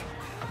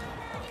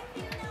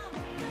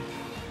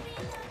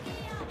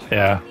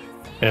 Yeah.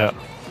 Yeah.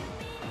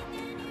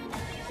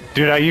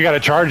 Dude, you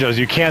gotta charge those.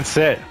 You can't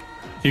sit.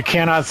 You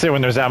cannot sit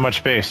when there's that much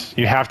space.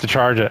 You have to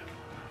charge it.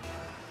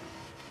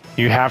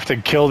 You have to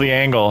kill the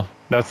angle.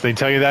 They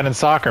tell you that in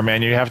soccer,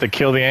 man. You have to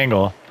kill the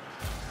angle.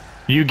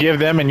 You give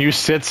them and you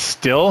sit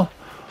still,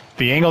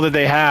 the angle that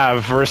they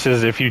have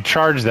versus if you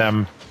charge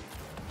them.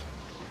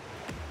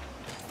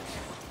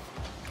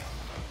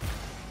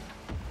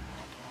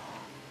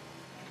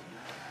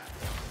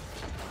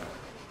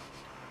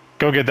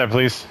 Go get that,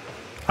 please.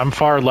 I'm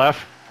far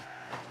left.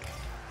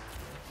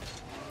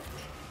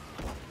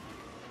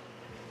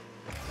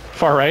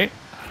 Far right?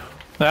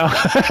 No.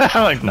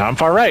 I'm like, no, I'm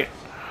far right.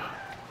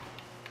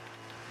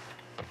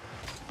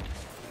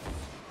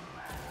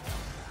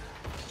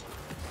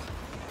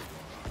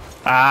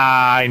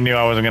 Ah, I knew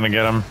I wasn't going to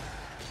get him.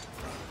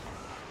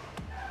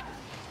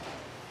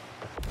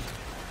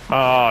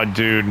 Oh,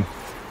 dude.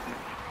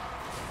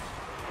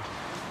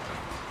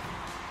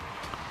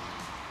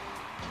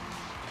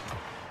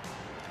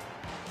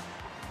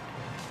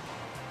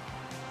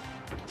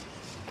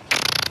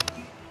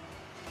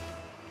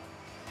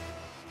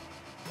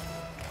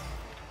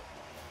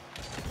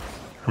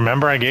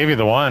 Remember, I gave you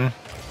the one.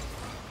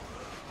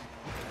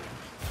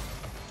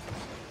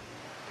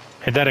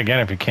 Hit that again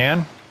if you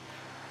can.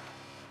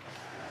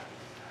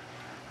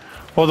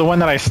 Well, the one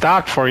that I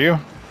stocked for you.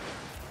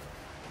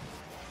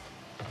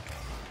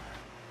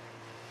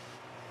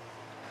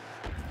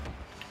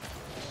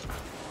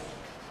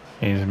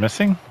 He's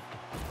missing.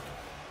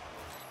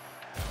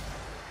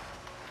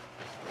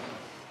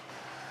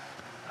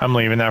 I'm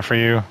leaving that for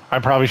you. I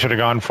probably should have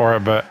gone for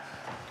it, but...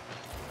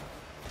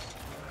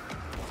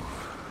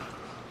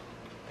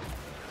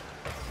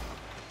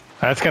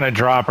 That's going to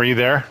drop. Are you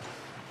there?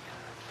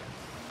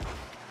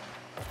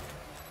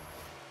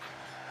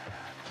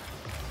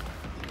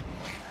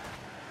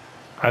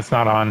 That's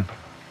not on.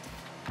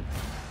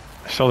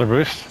 Shoulder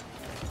boost.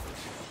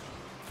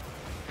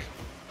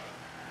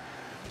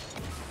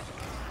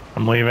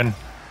 I'm leaving.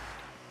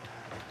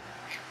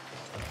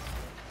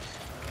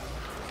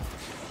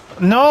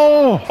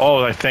 No!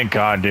 Oh, thank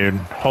God, dude.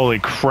 Holy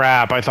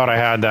crap. I thought I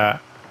had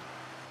that.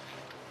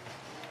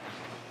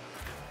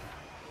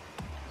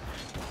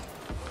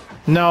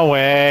 No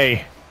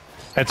way.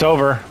 It's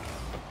over.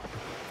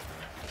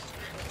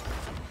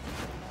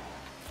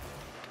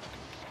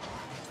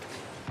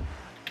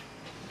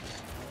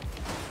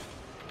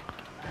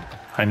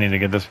 I need to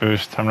get this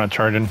boost. I'm not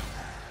charging.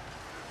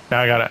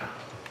 Now I got it.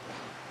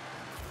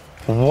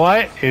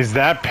 What is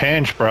that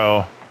pinch,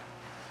 bro?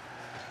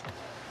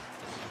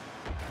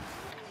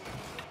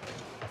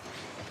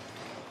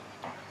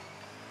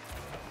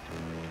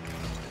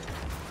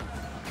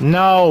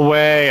 No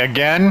way.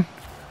 Again?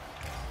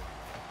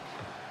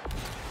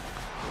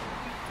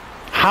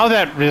 How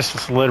that just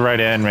slid right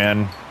in,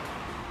 man.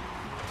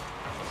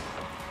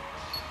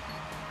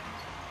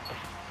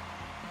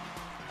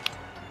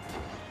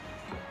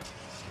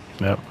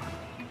 Yep.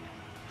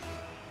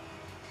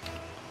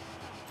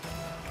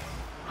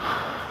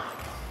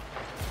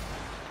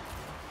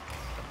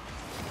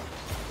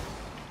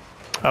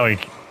 Oh,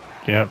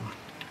 yep.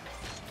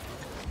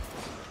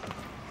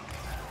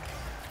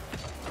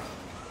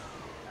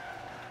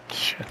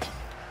 Shit.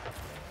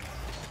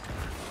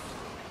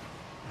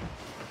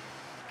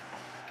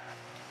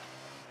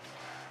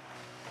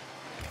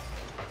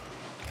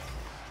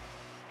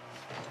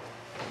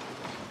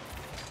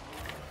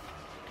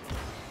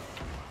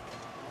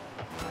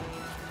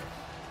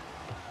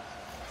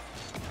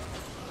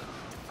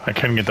 I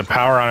couldn't get the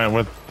power on it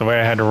with the way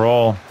I had to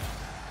roll.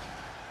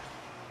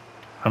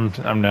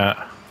 I'm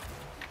not.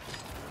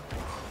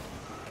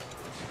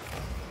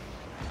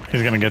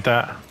 He's gonna get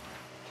that.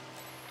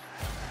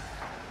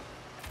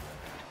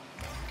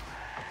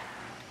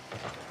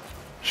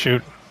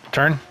 Shoot.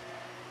 Turn.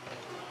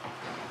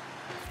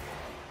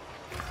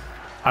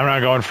 I'm not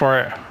going for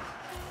it.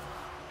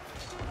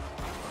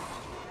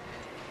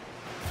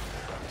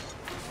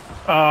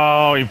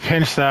 Oh, he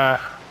pinched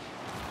that.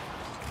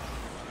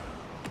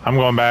 I'm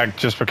going back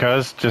just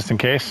because, just in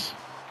case.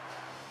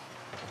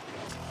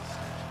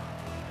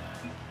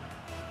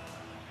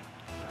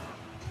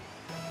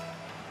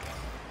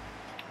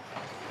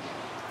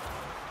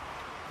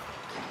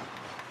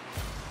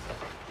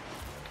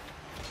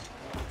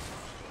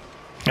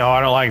 No,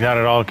 I don't like that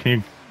at all. Can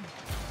you?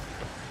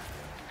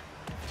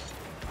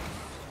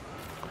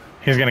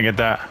 He's gonna get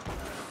that.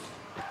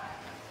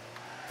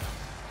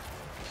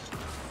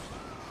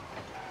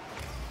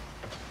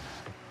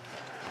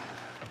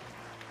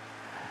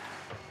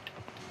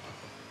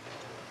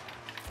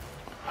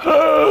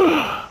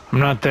 I'm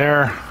not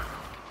there.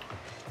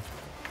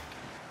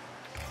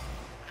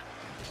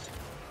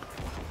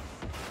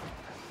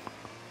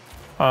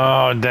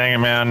 Oh, dang it,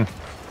 man.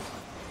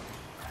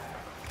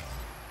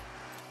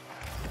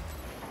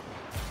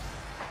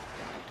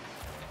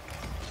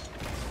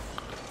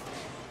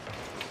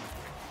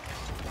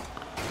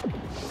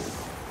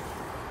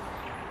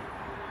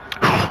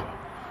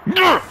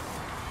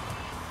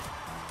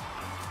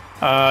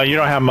 You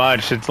don't have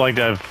much. It's like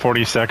that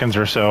 40 seconds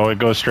or so. It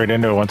goes straight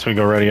into it once we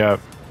go ready up.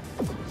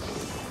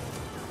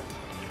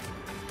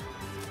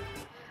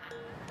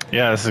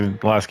 Yeah, this is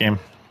the last game.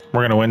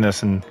 We're gonna win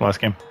this in the last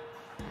game.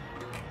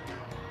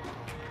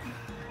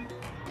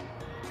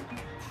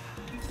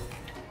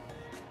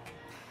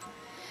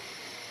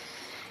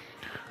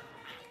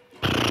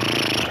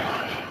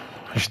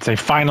 I should say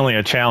finally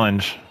a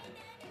challenge.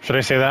 Should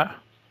I say that?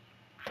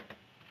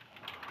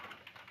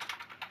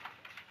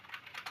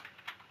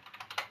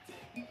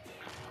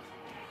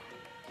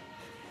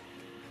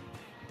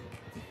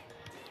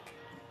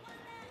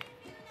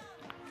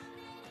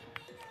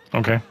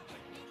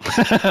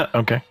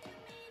 Okay.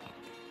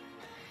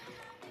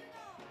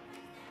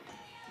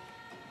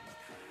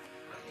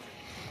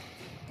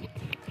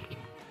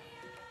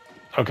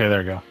 Okay,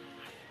 there you go.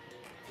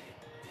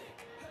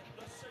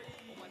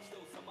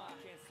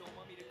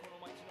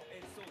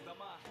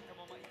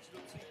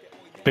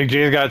 Big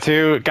J's got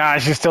 2.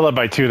 Gosh, he's still up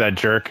by 2, that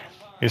jerk.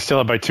 He's still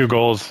up by 2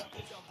 goals.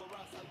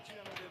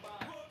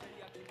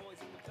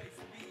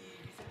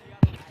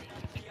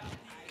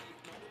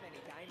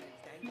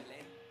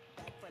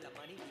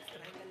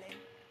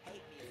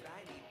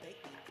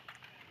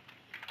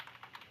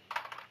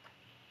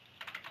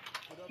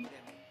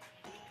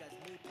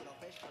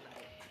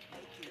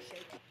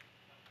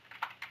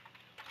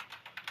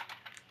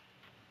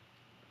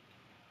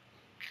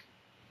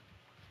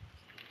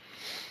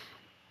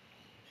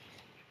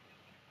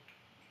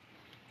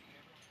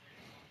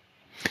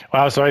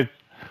 Wow, so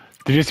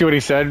did you see what he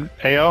said,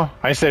 AO?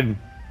 I said,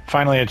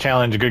 finally a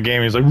challenge, a good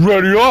game. He's like,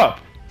 ready up!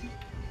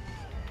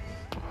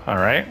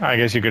 Alright, I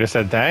guess you could have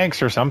said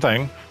thanks or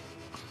something.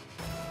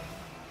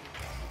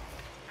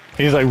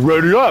 He's like,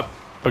 ready up!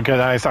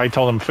 Because I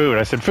told him food.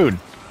 I said food.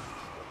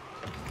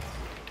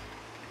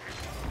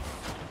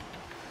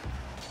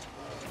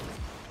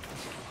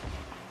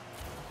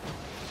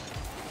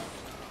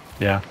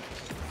 Yeah.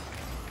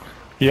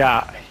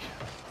 Yeah.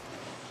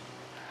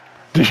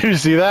 Did you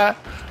see that?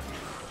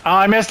 Oh,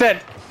 I missed it.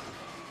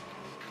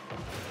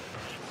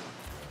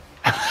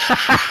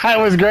 That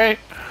was great.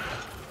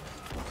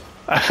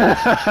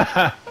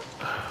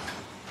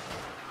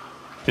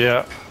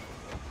 Yeah.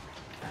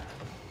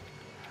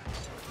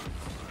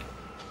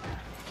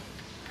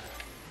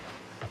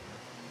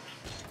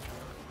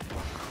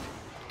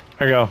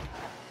 There you go.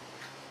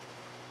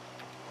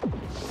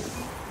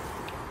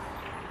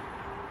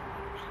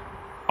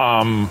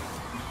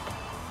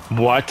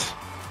 What?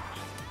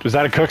 Was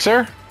that a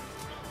cookser?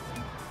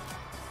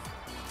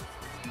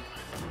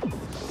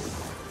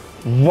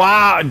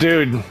 Wow,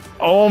 dude.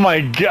 Oh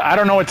my god. I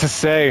don't know what to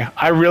say.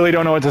 I really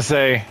don't know what to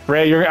say.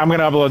 Ray, I'm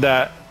gonna upload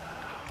that.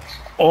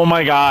 Oh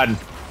my god.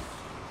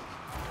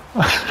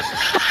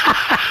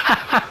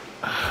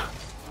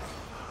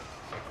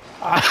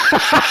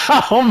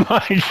 Oh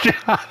my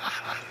god.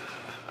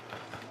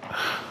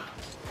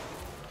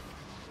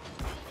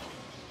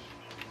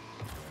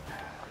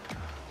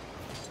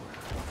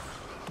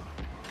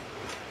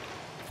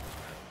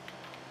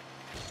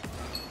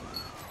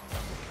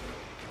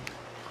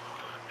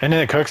 And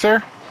then a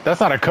cookser? That's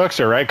not a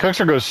cookser, right?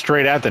 Cookser goes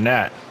straight at the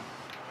net.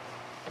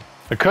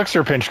 The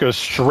cookser pinch goes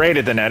straight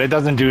at the net. It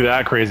doesn't do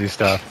that crazy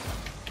stuff.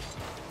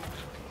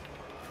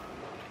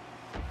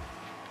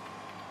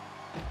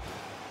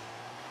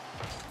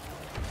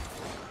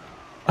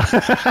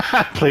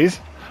 Please?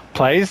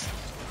 Please?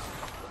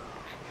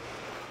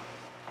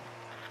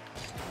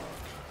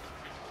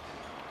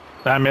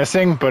 I'm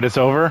missing, but it's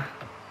over.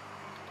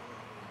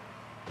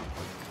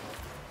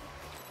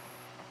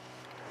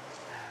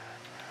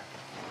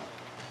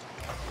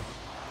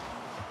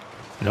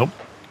 Nope.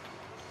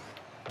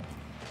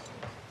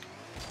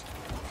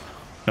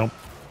 Nope.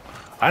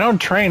 I don't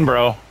train,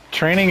 bro.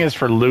 Training is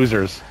for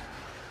losers.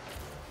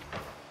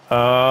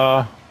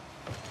 One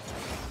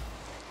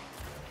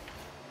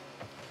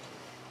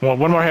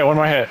more hit, one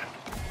more hit.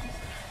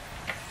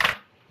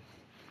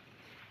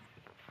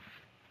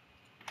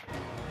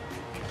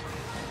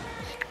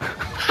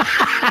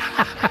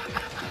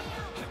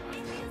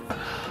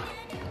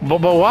 But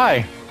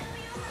why?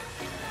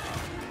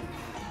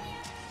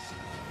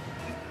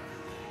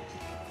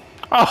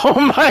 Oh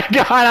my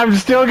god, I'm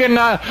still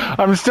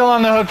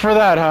on the hook for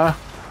that, huh?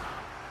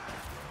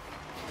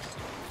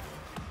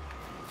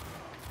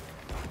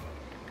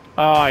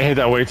 Oh, I hit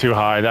that way too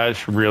high.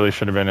 That really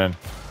should have been in.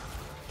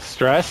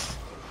 Stress?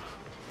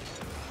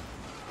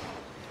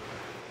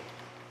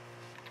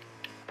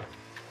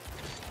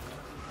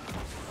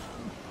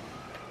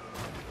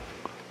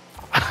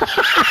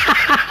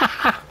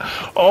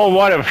 Oh,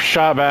 what a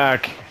shot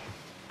back.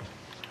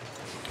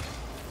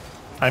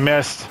 I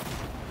missed.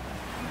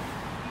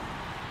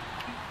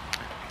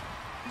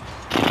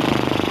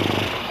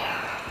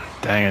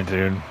 Dang it,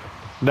 dude.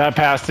 That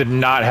pass did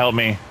not help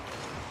me.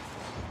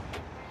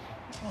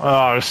 Oh,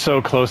 I was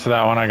so close to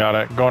that one. I got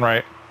it. Going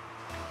right.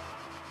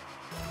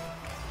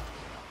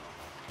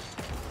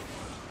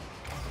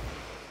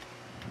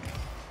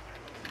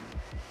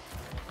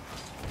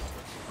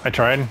 I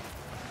tried.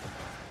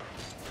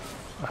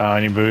 I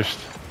need boost.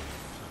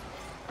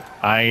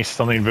 I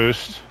still need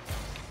boost.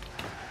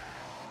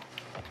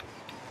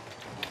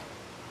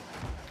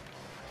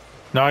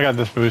 No, I got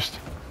this boost.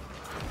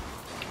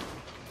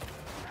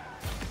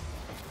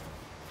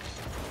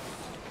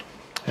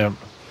 Yep.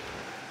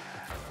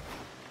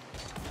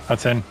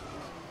 That's in.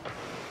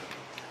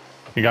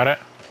 You got it?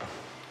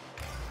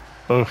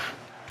 Oof.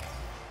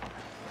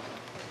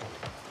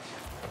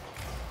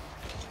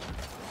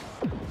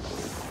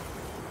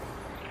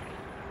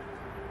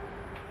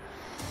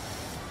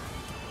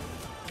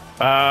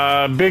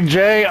 Big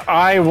J,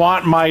 I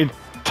want my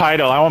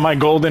title. I want my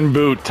golden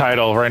boot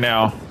title right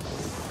now.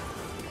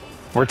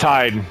 We're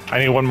tied. I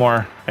need one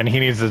more, and he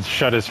needs to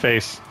shut his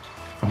face.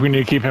 We need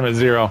to keep him at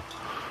 0.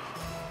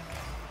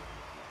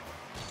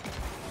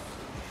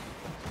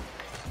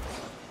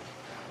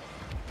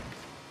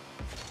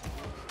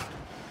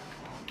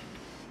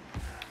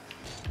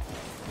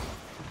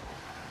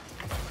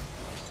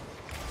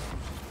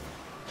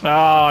 Oh,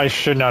 I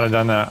should not have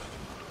done that.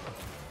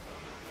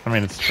 I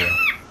mean, it's true.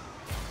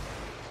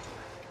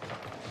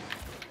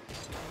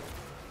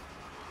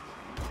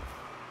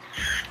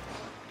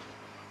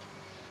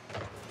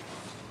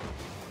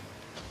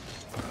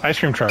 Ice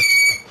cream truck.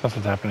 That's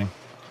what's happening.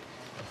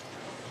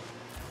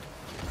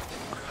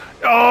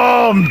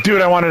 Oh,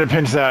 dude, I wanted to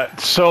pinch that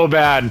so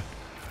bad.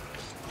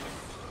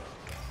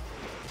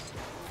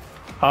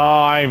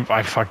 Oh,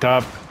 I fucked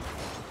up.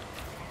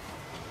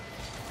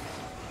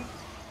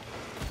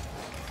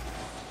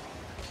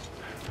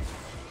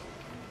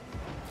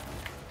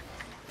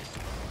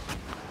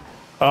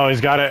 Oh,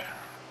 he's got it.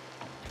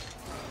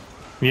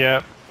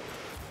 Yep.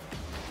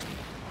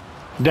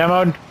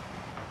 Demoed.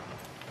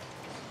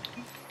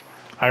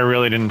 I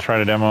really didn't try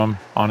to demo him,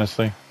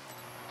 honestly.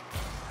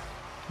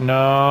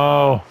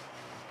 No.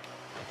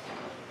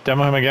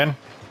 Demo him again.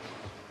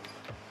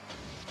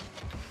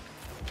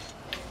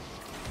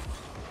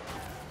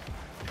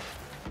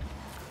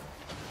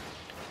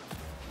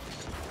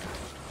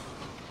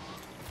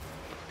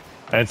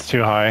 It's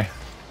too high.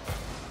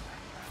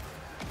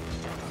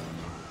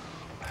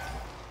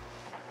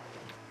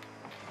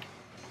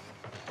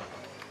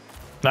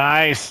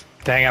 Nice.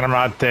 Dang it, I'm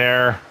not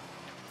there.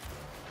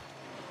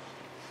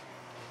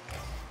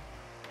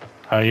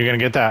 Oh, you're gonna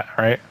get that,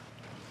 right?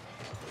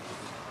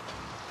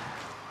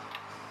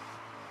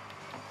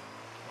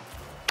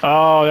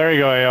 Oh, there you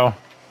go, Ayo.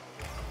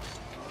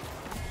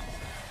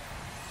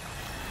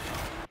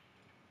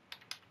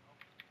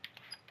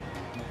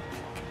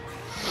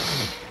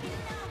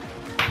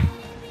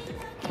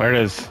 There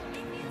it is.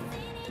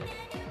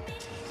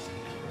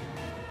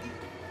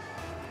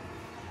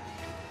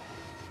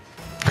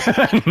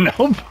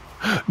 Nope.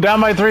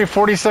 Down by 3,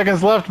 40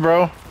 seconds left,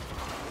 bro.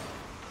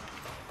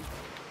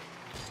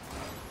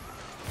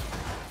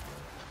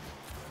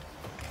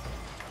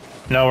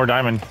 No, we're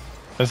diamond.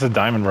 This is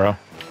diamond, bro.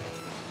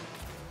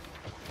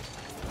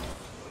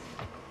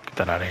 Get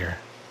that out of here.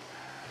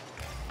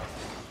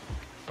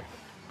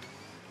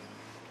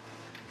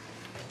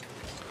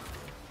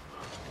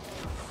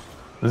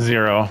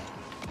 Zero.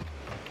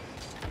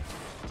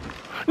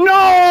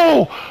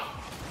 No!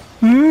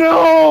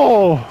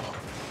 No!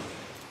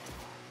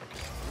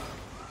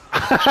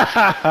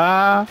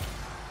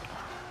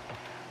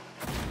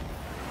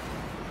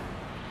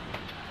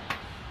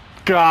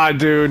 God,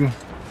 dude.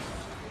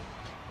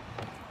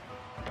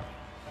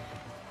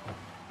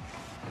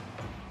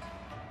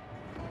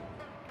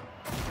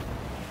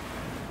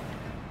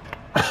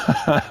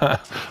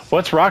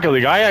 What's Rocket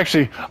League? I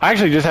actually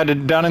just had to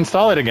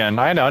uninstall it again.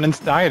 I had to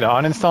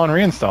uninstall and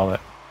reinstall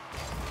it.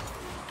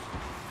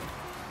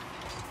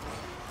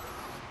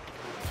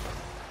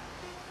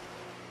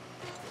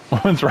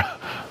 What's wrong?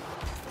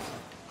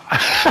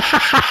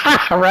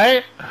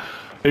 Right?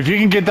 If you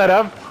can get that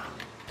up,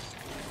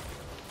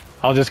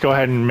 I'll just go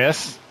ahead and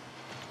miss.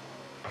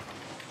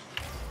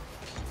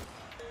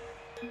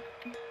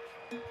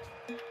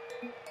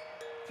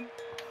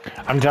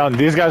 I'm telling you,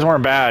 these guys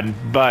weren't bad,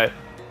 but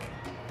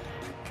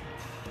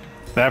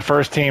that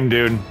first team,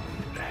 dude,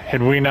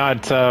 had we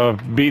not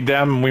beat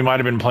them, we might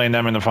have been playing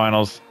them in the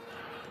finals.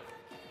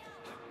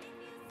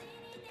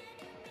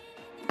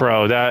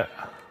 Bro, that...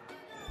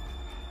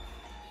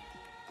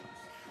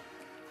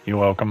 You're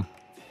welcome.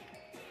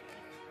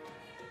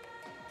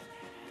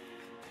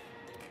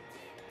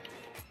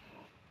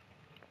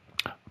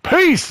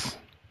 Peace!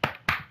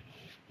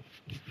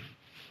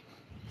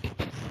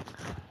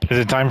 Is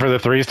it time for the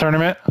threes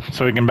tournament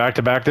so we can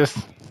back-to-back this?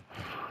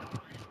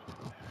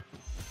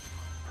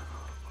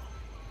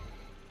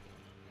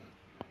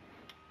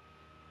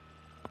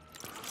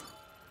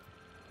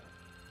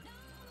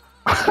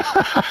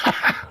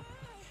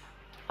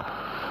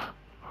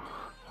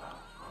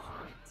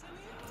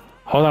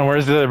 Hold on,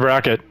 where's the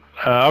bracket?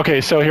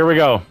 Okay, so here we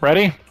go.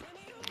 Ready?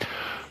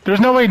 There's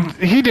no way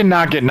he did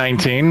not get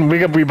 19.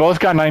 We both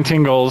got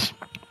 19 goals.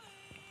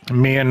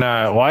 Me and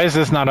why is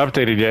this not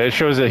updated yet? It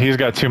shows that he's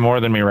got 2 more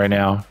than me right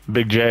now.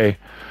 Big J.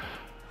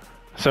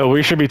 So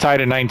we should be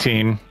tied at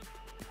 19.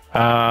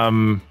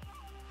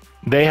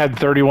 They had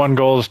 31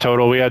 goals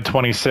total. We had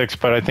 26,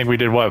 but I think we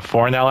did what,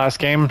 4 in that last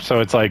game. So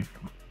it's like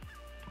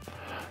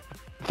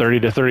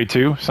 30 to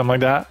 32, something like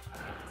that.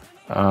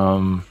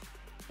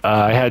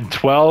 I had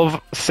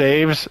 12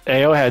 saves.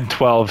 Ao had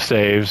 12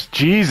 saves.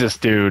 Jesus,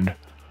 dude.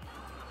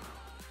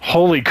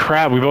 Holy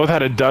crap, we both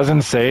had a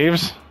dozen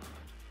saves.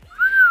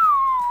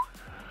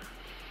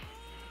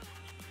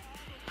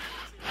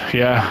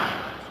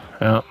 Yeah.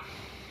 Yeah.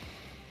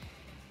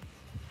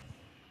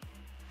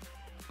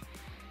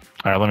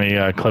 All right, let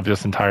me clip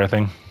this entire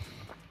thing.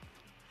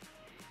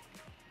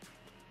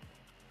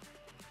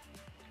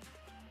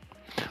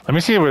 Let me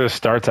see where this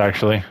starts,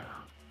 actually.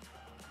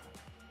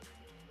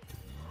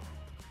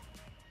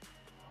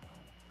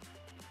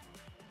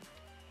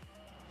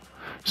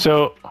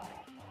 So,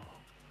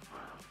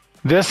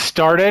 This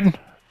started.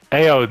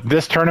 Ayo,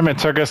 this tournament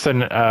took us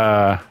an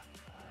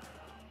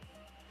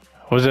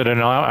was it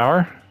an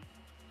hour?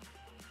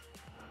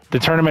 The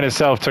tournament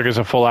itself took us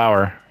a full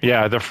hour.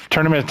 Yeah, the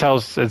tournament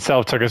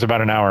itself took us about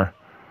an hour.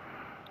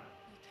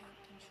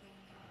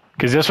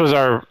 Because this was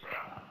our...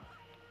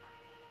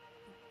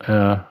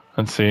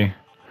 let's see.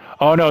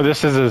 Oh no,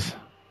 this is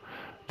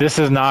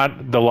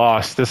not the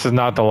loss. This is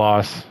not the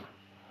loss.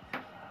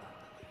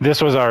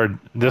 This was our...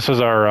 what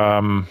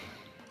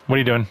are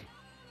you doing?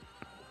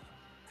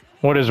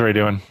 What is Ray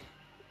doing?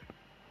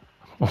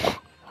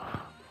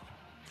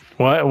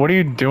 What are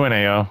you doing,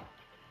 AO?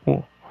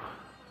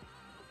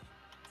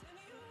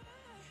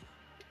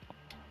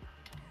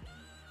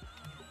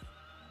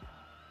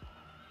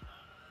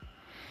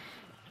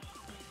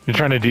 You're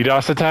trying to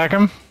DDoS attack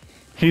him?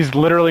 He's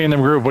literally in the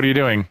group. What are you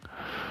doing?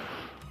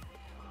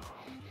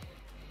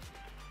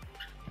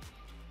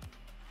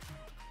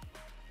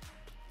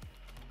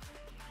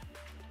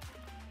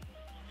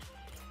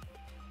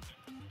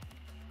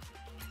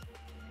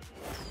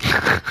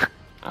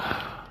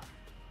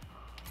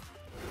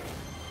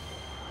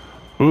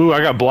 Ooh,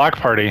 I got block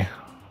party.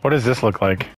 What does this look like?